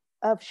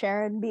of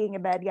Sharon being a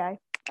bad guy.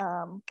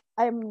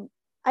 I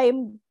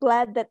am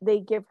glad that they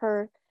give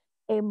her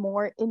a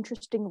more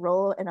interesting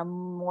role and a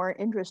more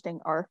interesting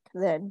arc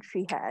than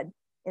she had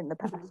in the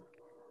past,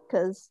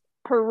 because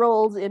her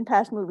roles in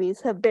past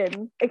movies have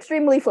been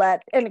extremely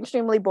flat and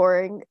extremely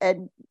boring,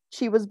 and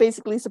she was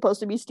basically supposed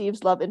to be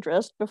Steve's love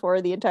interest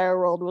before the entire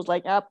world was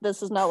like,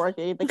 this is not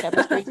working, the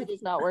chemistry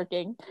is not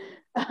working.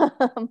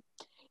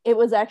 It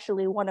was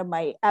actually one of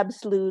my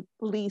absolute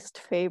least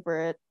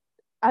favorite.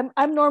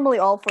 I'm normally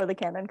all for the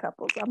canon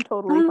couples. I'm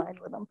totally fine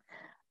with them.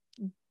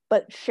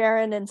 But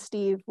Sharon and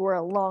Steve were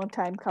a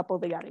long-time couple.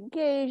 They got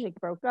engaged, they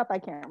broke up. I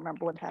can't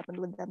remember what happened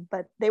with them,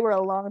 but they were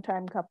a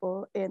long-time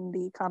couple in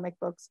the comic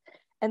books,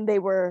 and they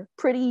were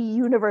pretty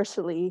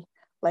universally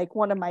like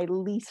one of my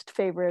least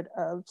favorite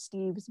of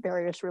Steve's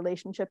various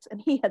relationships,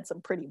 and he had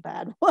some pretty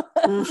bad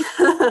ones.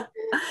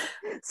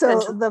 So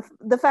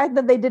the fact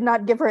that they did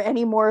not give her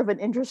any more of an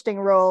interesting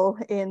role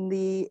in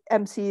the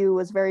MCU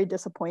was very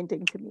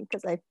disappointing to me,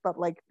 because I felt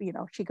like,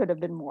 she could have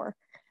been more.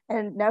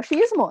 And now she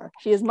is more.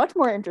 She is much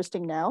more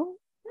interesting now,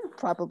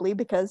 probably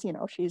because,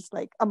 she's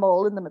like a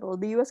mole in the middle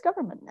of the US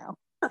government now.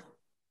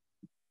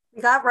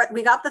 We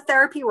got the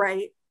therapy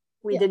right.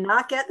 We did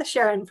not get the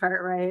Sharon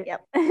part right.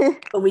 Yep.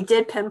 But we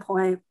did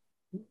pinpoint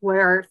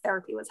where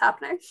therapy was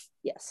happening.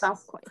 Yes. So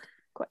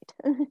quite.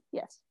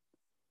 Yes.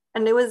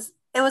 And it was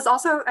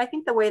also, I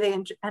think the way they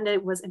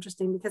ended was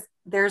interesting, because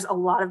there's a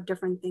lot of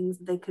different things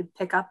they could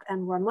pick up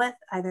and run with,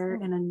 either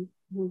in a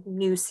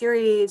new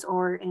series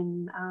or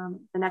in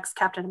the next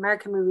Captain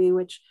America movie,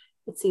 which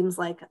it seems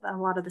like a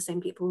lot of the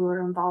same people who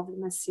are involved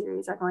in this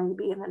series are going to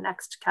be in the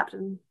next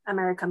Captain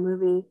America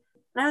movie.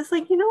 And I was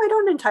like, I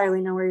don't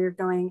entirely know where you're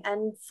going.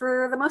 And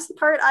for the most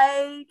part,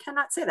 I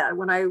cannot say that.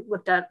 When I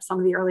looked at some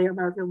of the earlier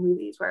Marvel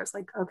movies, where I was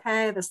like,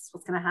 okay, this is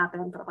what's going to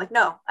happen. But I'm like,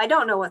 no, I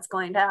don't know what's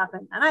going to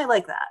happen. And I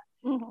like that.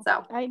 Mm-hmm.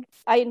 So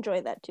I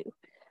enjoy that too.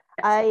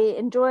 Yes. I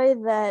enjoy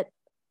that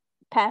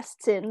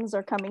past sins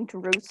are coming to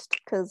roost,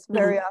 because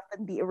very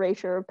often the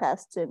erasure of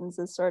past sins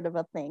is sort of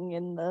a thing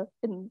in the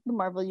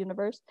Marvel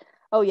universe.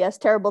 Oh yes,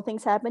 terrible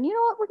things happen. You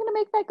know what? We're going to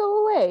make that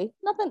go away.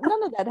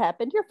 None of that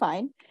happened. You're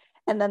fine.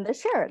 And then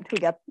there's Sharon, who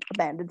got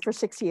abandoned for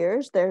 6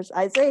 years. There's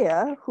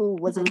Isaiah, who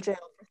was in jail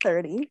for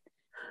 30.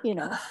 You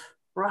know,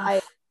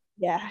 rough.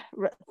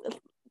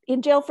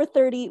 In jail for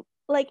 30.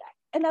 Like,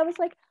 and I was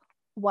like,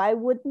 why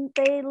wouldn't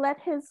they let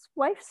his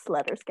wife's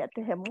letters get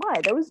to him? Why?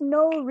 There was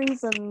no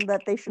reason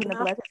that they shouldn't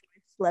have let his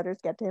wife's letters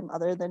get to him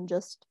other than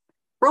just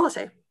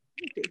royalty.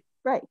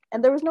 Right.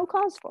 And there was no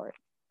cause for it.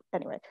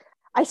 Anyway,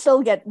 I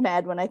still get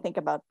mad when I think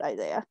about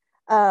Isaiah.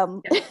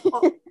 Well,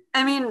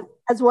 I mean,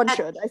 as one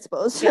should, I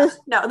suppose. Yeah,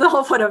 no, the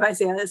whole point of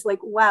Isaiah is like,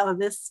 wow,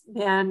 this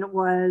man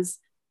was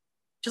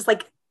just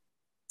like,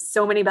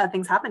 so many bad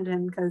things happened to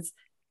him because,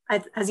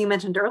 as you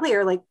mentioned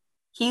earlier, like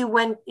he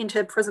went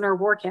into prisoner of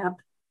war camp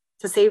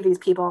to save these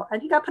people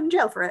and he got put in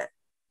jail for it.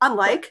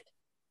 Unlike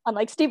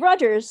Steve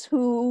Rogers,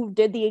 who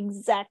did the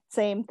exact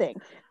same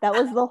thing. That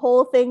was the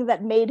whole thing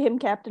that made him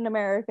Captain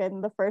America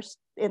in the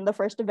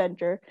first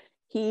Avenger.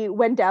 He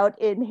went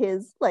out in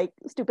his like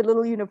stupid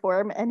little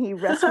uniform and he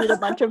rescued a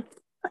bunch of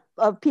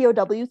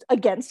POWs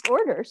against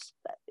orders,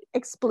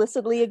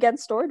 explicitly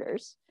against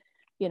orders.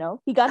 You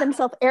know, he got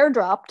himself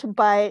airdropped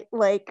by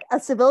like a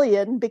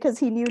civilian because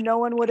he knew no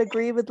one would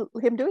agree with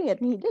him doing it,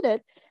 and he did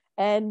it.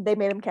 And they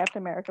made him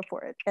Captain America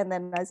for it. And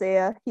then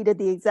Isaiah, he did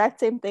the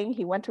exact same thing.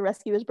 He went to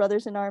rescue his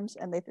brothers in arms,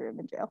 and they threw him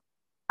in jail.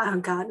 Oh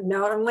God,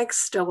 no! I'm like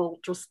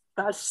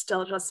that's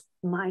still just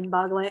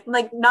mind-boggling.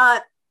 Like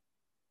not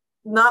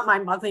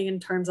mind-boggling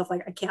in terms of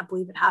like I can't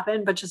believe it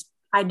happened, but just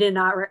I did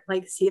not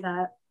like see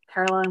that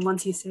parallel. And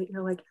once you see it,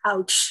 you're like,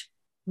 ouch!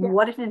 Yeah.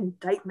 What an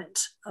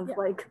indictment of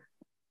like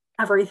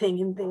everything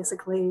in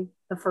basically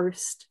the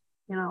first,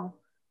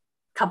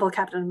 couple of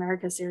Captain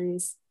America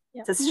series.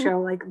 To show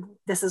like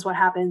this is what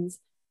happens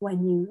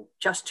when you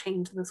just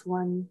change this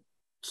one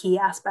key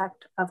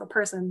aspect of a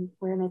person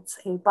when it's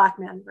a Black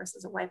man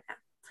versus a white man.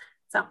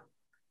 So,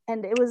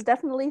 and it was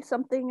definitely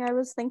something I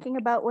was thinking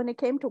about when it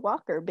came to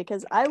Walker,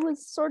 because I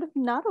was sort of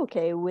not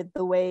okay with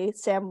the way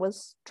Sam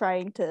was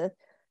trying to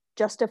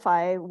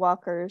justify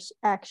Walker's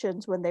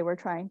actions when they were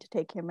trying to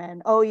take him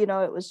in. Oh,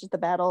 it was just a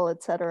battle,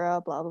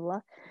 etc. Blah blah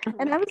blah.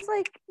 Mm-hmm. And I was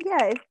like,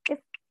 yeah,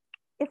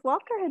 if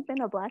Walker had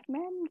been a Black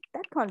man,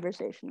 that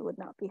conversation would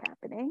not be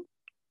happening.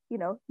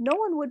 No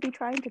one would be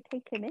trying to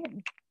take him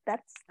in.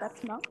 That's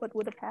not what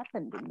would have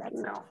happened in that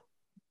sense.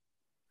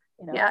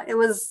 Yeah, it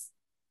was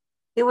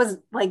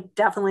like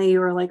definitely you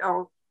were like,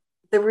 oh,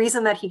 the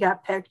reason that he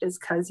got picked is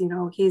because,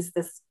 he's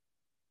this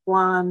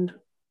blonde,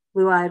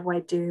 blue-eyed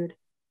white dude.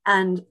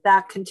 And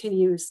that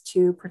continues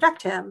to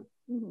protect him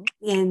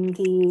in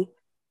the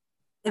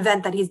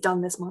event that he's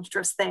done this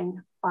monstrous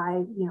thing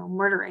by,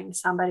 murdering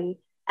somebody.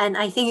 And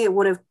I think it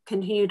would have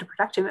continued to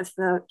protect him if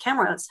the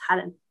cameras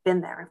hadn't been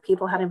there, if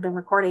people hadn't been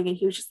recording. And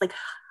he was just like,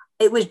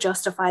 it was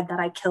justified that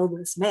I killed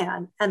this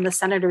man. And the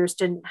senators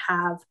didn't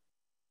have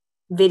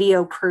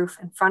video proof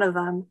in front of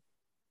them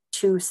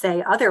to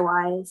say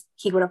otherwise.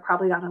 He would have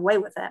probably gotten away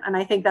with it. And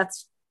I think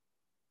that's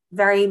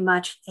very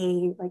much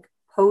a like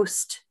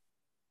post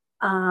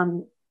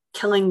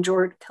killing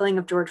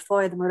of George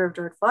Floyd, the murder of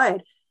George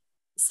Floyd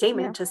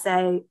statement to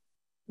say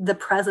the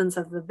presence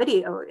of the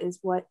video is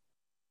what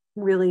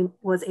really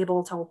was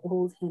able to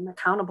hold him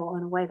accountable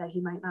in a way that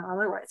he might not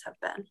otherwise have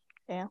been.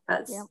 Yeah.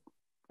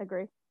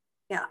 Agree.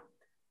 Yeah.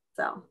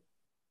 So,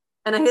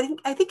 and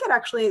I think it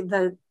actually,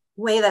 the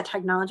way that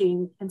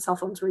technology and cell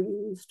phones were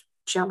used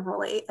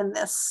generally in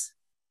this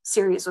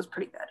series was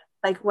pretty good.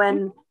 Like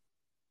when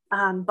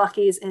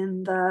Bucky's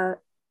in the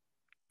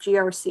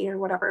GRC or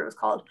whatever it was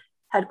called,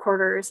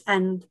 headquarters,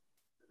 and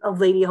a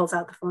lady holds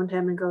out the phone to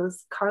him and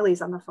goes,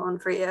 Carly's on the phone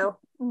for you.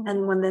 Mm-hmm.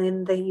 And when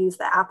then they use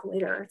the app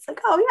later, it's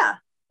like, oh yeah,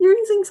 you're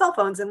using cell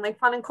phones in like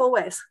fun and cool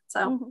ways.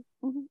 So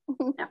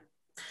yeah,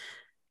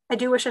 I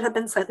do wish it had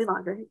been slightly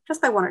longer,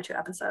 just by 1 or 2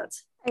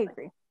 episodes. I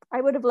agree.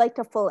 I would have liked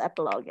a full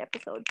epilogue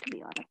episode, to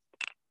be honest.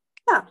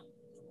 Yeah,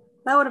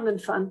 that would have been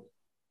fun.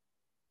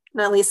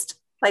 And at least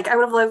like I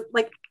would have lived,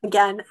 like,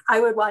 again, I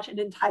would watch an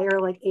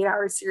entire like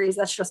 8-hour series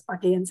that's just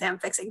Bucky and Sam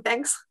fixing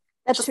things.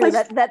 That's just true.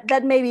 Like,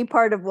 that may be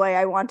part of why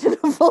I wanted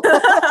a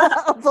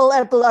full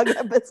epilogue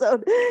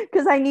episode,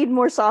 because I need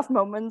more soft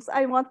moments.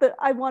 I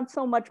want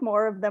so much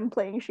more of them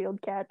playing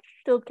Shield Catch.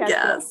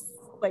 Yes.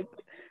 Like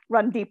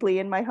run deeply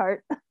in my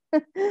heart.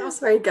 That was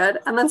very good.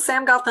 And then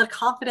Sam got the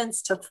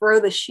confidence to throw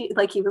the sheet,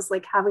 like he was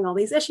like having all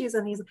these issues,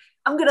 and he's like,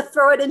 I'm gonna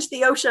throw it into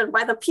the ocean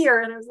by the pier,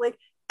 and it was like,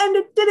 and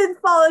it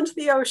didn't fall into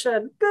the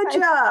ocean. Good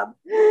job.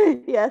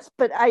 Yes,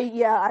 but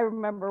I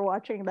remember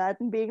watching that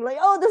and being like,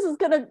 oh,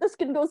 this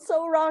can go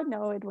so wrong.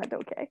 No, it went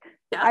okay.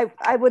 Yeah.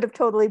 I would have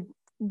totally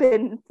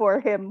been for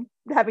him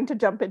having to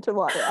jump into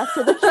water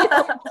after the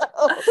show.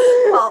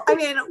 Well, I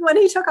mean, when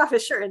he took off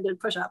his shirt and did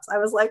push-ups, I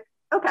was like,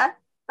 okay,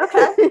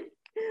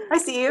 I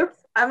see you.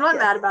 I'm not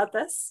mad about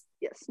this.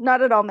 Yes,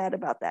 not at all mad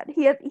about that.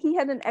 He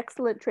had an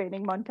excellent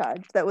training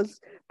montage that was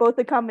both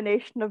a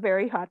combination of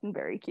very hot and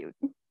very cute.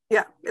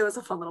 Yeah, it was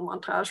a fun little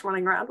montage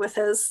running around with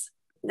his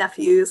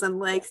nephews and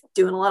like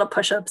doing a lot of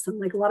push-ups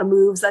and like a lot of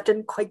moves that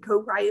didn't quite go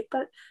right.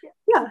 But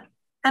yeah.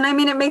 And I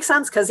mean, it makes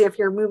sense because if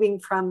you're moving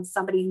from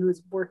somebody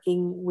who's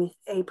working with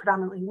a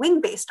predominantly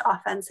wing-based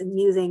offense and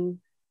using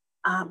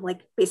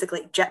like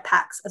basically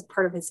jetpacks as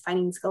part of his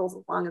fighting skills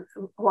along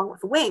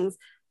with the wings,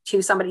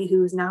 to somebody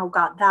who's now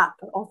got that,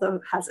 but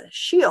also has a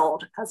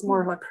shield as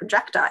more of a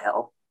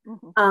projectile.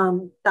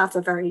 That's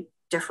a very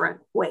different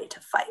way to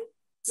fight.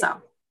 So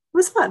it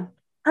was fun.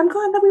 I'm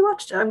glad that we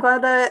watched it. I'm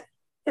glad that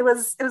it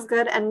was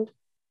good. And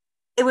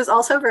it was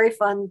also very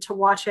fun to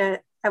watch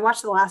it. I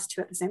watched the last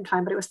two at the same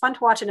time, but it was fun to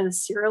watch it in a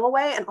serial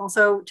way, and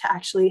also to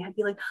actually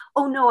be like,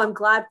 oh no, I'm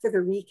glad for the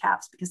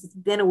recaps because it's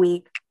been a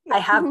week.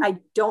 I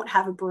don't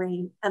have a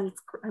brain, and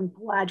I'm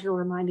glad you're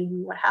reminding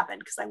me what happened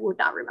because I would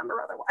not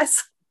remember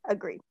otherwise.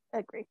 Agree.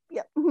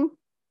 Yep.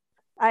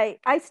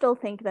 I still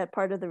think that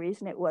part of the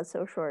reason it was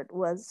so short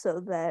was so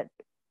that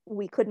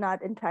we could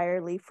not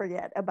entirely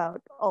forget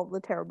about all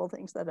the terrible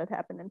things that had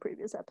happened in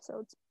previous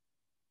episodes.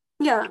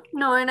 Yeah,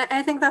 no, and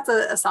I think that's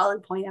a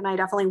solid point, and I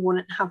definitely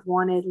wouldn't have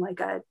wanted like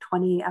a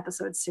 20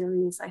 episode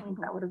series. I think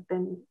that would have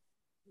been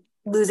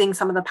losing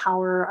some of the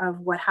power of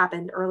what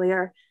happened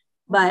earlier.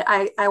 But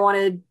I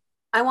wanted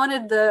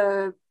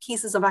the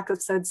pieces of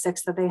episode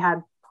 6 that they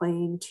had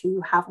playing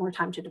to have more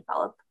time to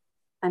develop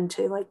and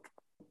to like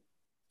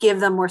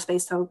give them more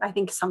space. So I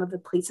think some of the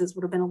places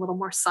would have been a little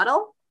more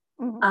subtle.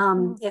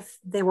 If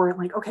they weren't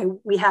like, okay,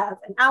 we have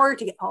an hour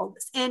to get all of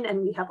this in,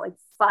 and we have like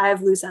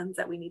 5 loose ends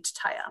that we need to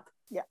tie up.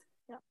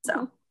 Yeah.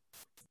 So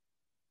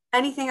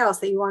anything else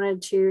that you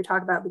wanted to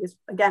talk about? Because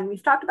again,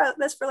 we've talked about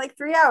this for like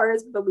 3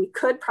 hours, but we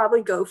could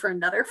probably go for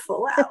another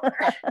full hour.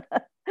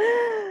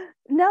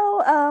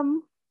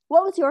 No,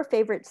 what was your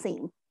favorite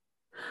scene?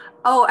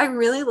 Oh, I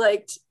really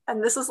liked,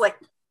 and this is like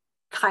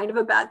kind of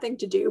a bad thing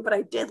to do, but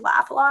I did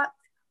laugh a lot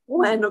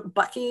when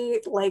Bucky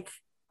like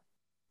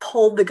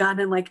pulled the gun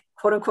and like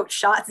quote unquote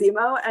shot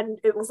Zemo and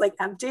it was like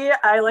empty.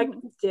 I like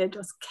did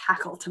just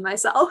cackle to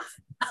myself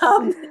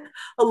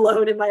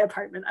alone in my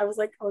apartment. I was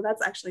like, oh,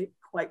 that's actually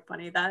quite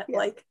funny that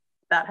like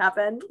that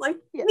happened. Like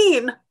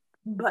mean,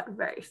 but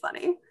very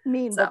funny.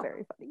 But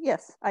very funny.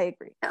 Yes, I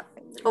agree. Yeah.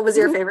 What was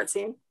your favorite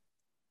scene?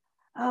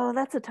 Oh,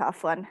 that's a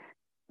tough one.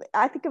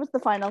 I think it was the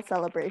final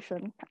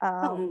celebration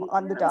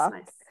on the dock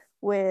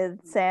with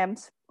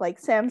Sam's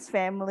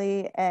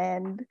family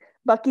and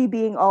Bucky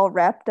being all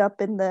wrapped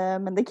up in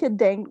them and the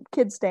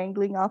kids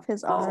dangling off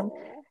his arm.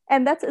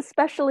 And that's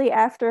especially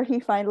after he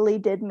finally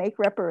did make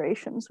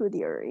reparations with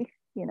Yuri,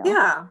 you know?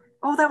 Yeah.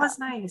 Oh, that was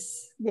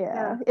nice.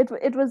 Yeah.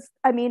 It was,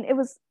 I mean, it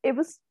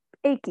was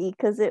achy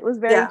because it was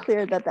very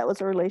clear that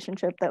was a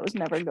relationship that was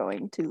never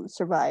going to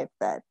survive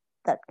that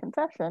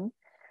confession,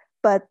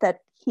 but that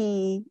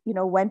he, you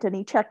know, went and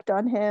he checked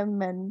on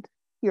him and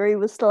Yuri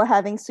was still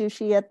having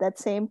sushi at that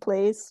same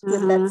place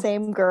with that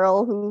same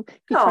girl who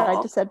he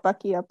tried to set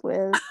Bucky up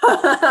with.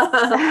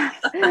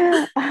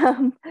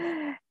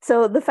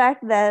 So the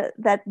fact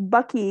that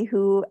Bucky,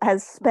 who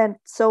has spent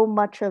so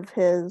much of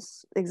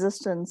his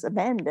existence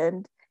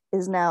abandoned,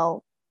 is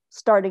now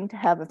starting to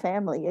have a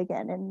family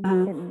again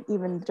in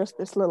even just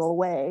this little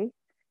way,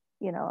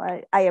 you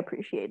know, I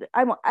appreciate it.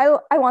 I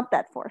want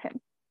that for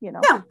him, you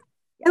know. Yeah,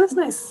 it was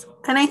nice.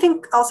 And I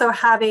think also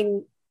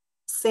having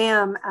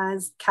Sam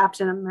as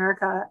Captain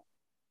America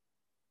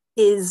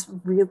is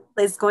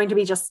going to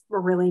be just a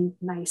really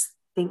nice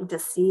thing to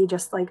see,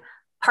 just like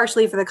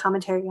partially for the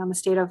commentary on the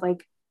state of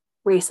like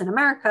race in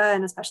America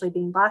and especially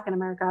being Black in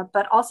America,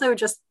 but also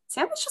just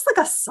Sam is just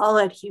like a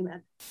solid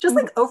human. Just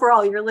like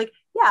overall, you're like,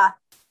 yeah,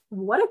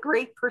 what a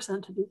great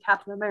person to be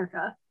Captain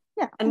America.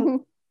 Yeah.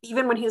 And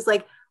even when he's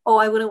like, oh,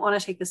 I wouldn't want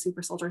to take the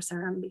super soldier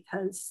serum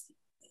because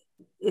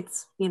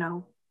it's, you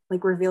know,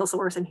 like reveals the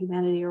worst in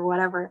humanity or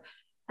whatever.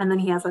 And then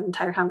he has an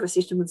entire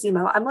conversation with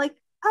Zemo. I'm like,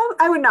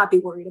 I would not be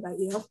worried about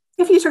you.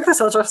 If you took the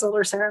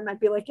soldier serum, I'd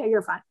be like, yeah,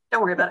 you're fine.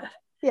 Don't worry about it.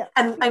 Yeah.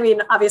 And I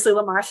mean, obviously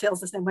Lamar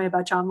feels the same way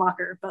about John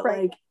Walker, but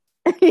like,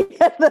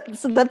 yeah,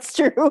 that's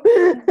true.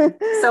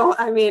 So,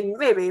 I mean,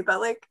 maybe, but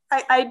like,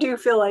 I do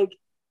feel like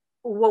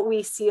what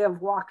we see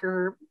of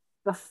Walker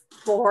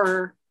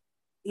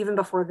even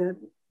before the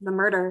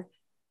murder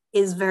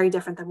is very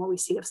different than what we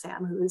see of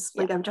Sam, who's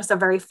like just a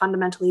very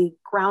fundamentally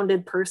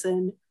grounded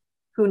person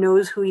who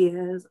knows who he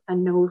is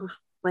and knows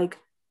like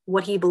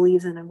what he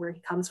believes in and where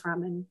he comes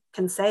from and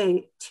can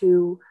say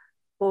to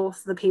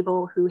both the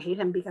people who hate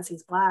him because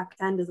he's Black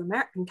and is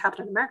American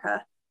Captain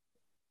America,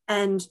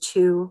 and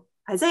to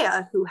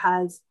Isaiah, who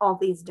has all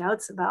these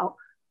doubts about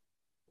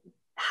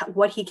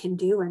what he can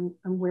do and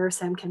where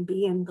Sam can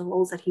be and the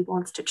roles that he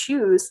wants to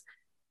choose.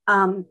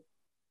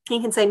 He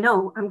can say,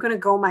 no, I'm going to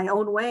go my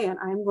own way and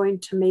I'm going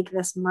to make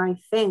this my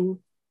thing.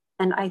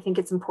 And I think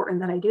it's important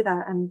that I do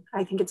that. And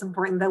I think it's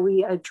important that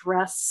we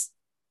address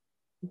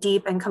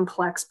deep and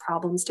complex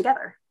problems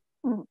together.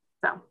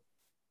 So,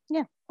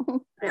 yeah,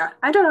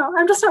 I don't know.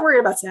 I'm just not worried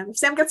about Sam. If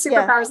Sam gets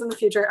superpowers in the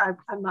future,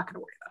 I'm not going to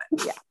worry about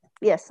it. Yeah.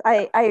 Yes,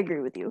 I agree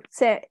with you.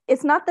 Sam,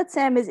 it's not that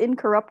Sam is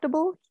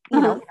incorruptible.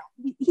 You know,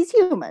 he's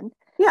human.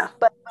 Yeah.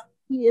 But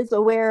he is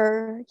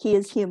aware he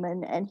is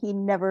human, and he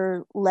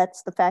never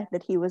lets the fact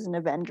that he was an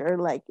Avenger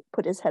like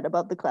put his head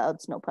above the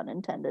clouds. No pun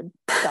intended.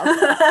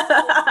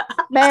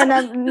 Man,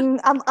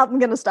 I'm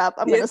gonna stop.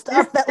 I'm gonna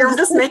stop. You're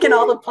just making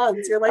all the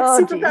puns. You're like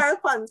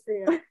superpower puns for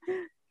you.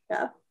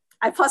 Yeah.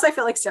 Plus I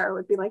feel like Sarah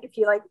would be like, if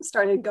he like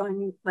started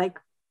going like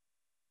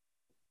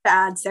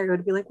bad, Sarah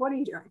would be like, what are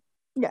you doing?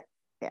 Yeah.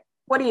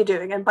 What are you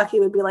doing? And Bucky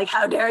would be like,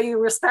 how dare you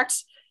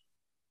respect,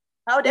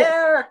 how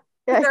dare.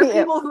 There are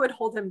people who would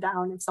hold him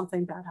down if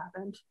something bad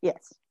happened.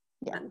 Yes.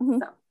 Yeah.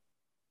 So,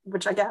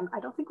 which again,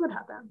 I don't think would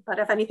happen, but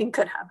if anything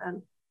could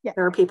happen, yeah,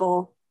 there are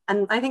people,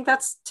 and I think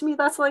that's, to me,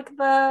 that's like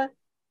the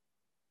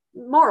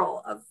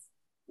moral of,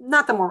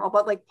 not the moral,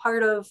 but like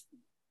part of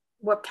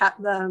what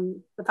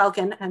the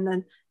Falcon, and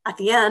then at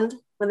the end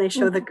when they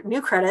show the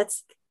new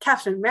credits,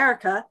 Captain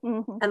America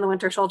and the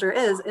Winter Soldier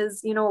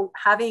is, you know,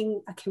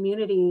 having a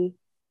community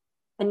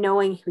and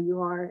knowing who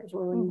you are is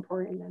really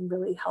important and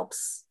really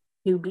helps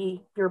you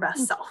be your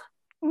best self.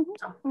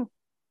 So,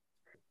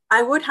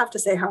 I would have to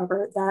say,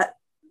 however, that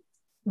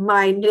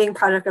my knitting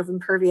project of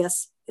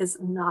Impervious is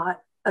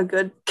not a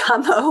good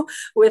combo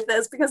with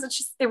this,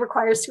 because it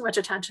requires too much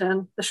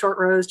attention. The short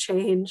rows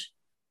change,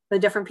 the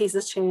different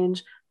pieces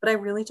change, but I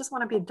really just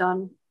want to be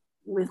done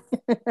with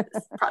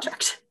this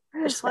project.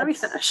 I just want to be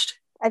finished.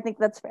 I think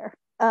that's fair.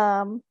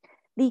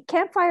 The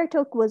Campfire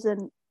Toque was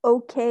an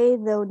okay,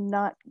 though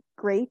not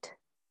great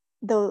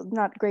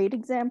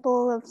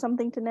example of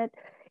something to knit.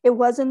 It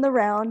was in the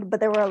round, but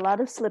there were a lot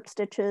of slip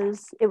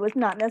stitches. It was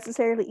not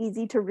necessarily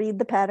easy to read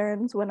the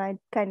patterns when I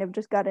kind of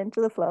just got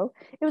into the flow.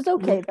 It was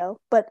okay though,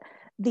 but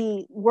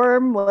the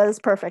worm was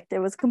perfect. It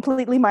was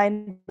completely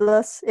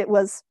mindless. It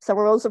was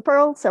several rows of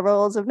purl,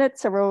 several rows of knit,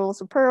 several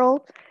rows of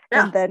purl,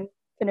 and then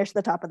finish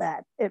the top of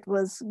that. It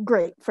was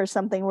great for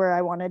something where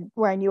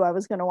I knew I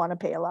was going to want to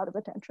pay a lot of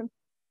attention.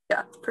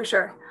 Yeah, for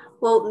sure.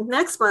 Well,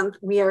 next month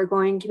we are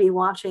going to be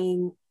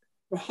watching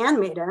The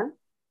Handmaiden,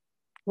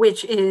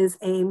 which is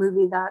a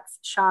movie that's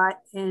shot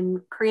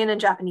in Korean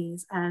and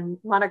Japanese. And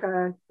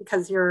Monica,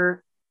 because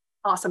you're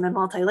awesome and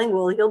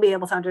multilingual, you'll be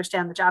able to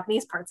understand the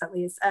Japanese parts at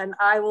least. And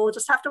I will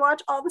just have to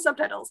watch all the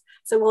subtitles.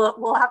 So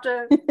we'll have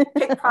to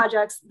pick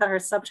projects that are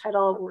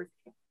subtitle worthy.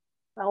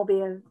 That'll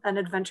be an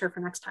adventure for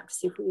next time to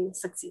see if we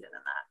succeeded in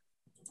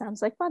that.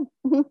 Sounds like fun.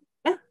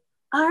 Yeah.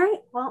 All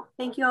right. Well,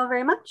 thank you all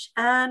very much.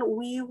 And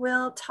we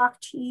will talk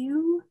to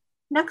you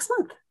next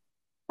month.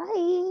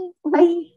 Bye. Bye.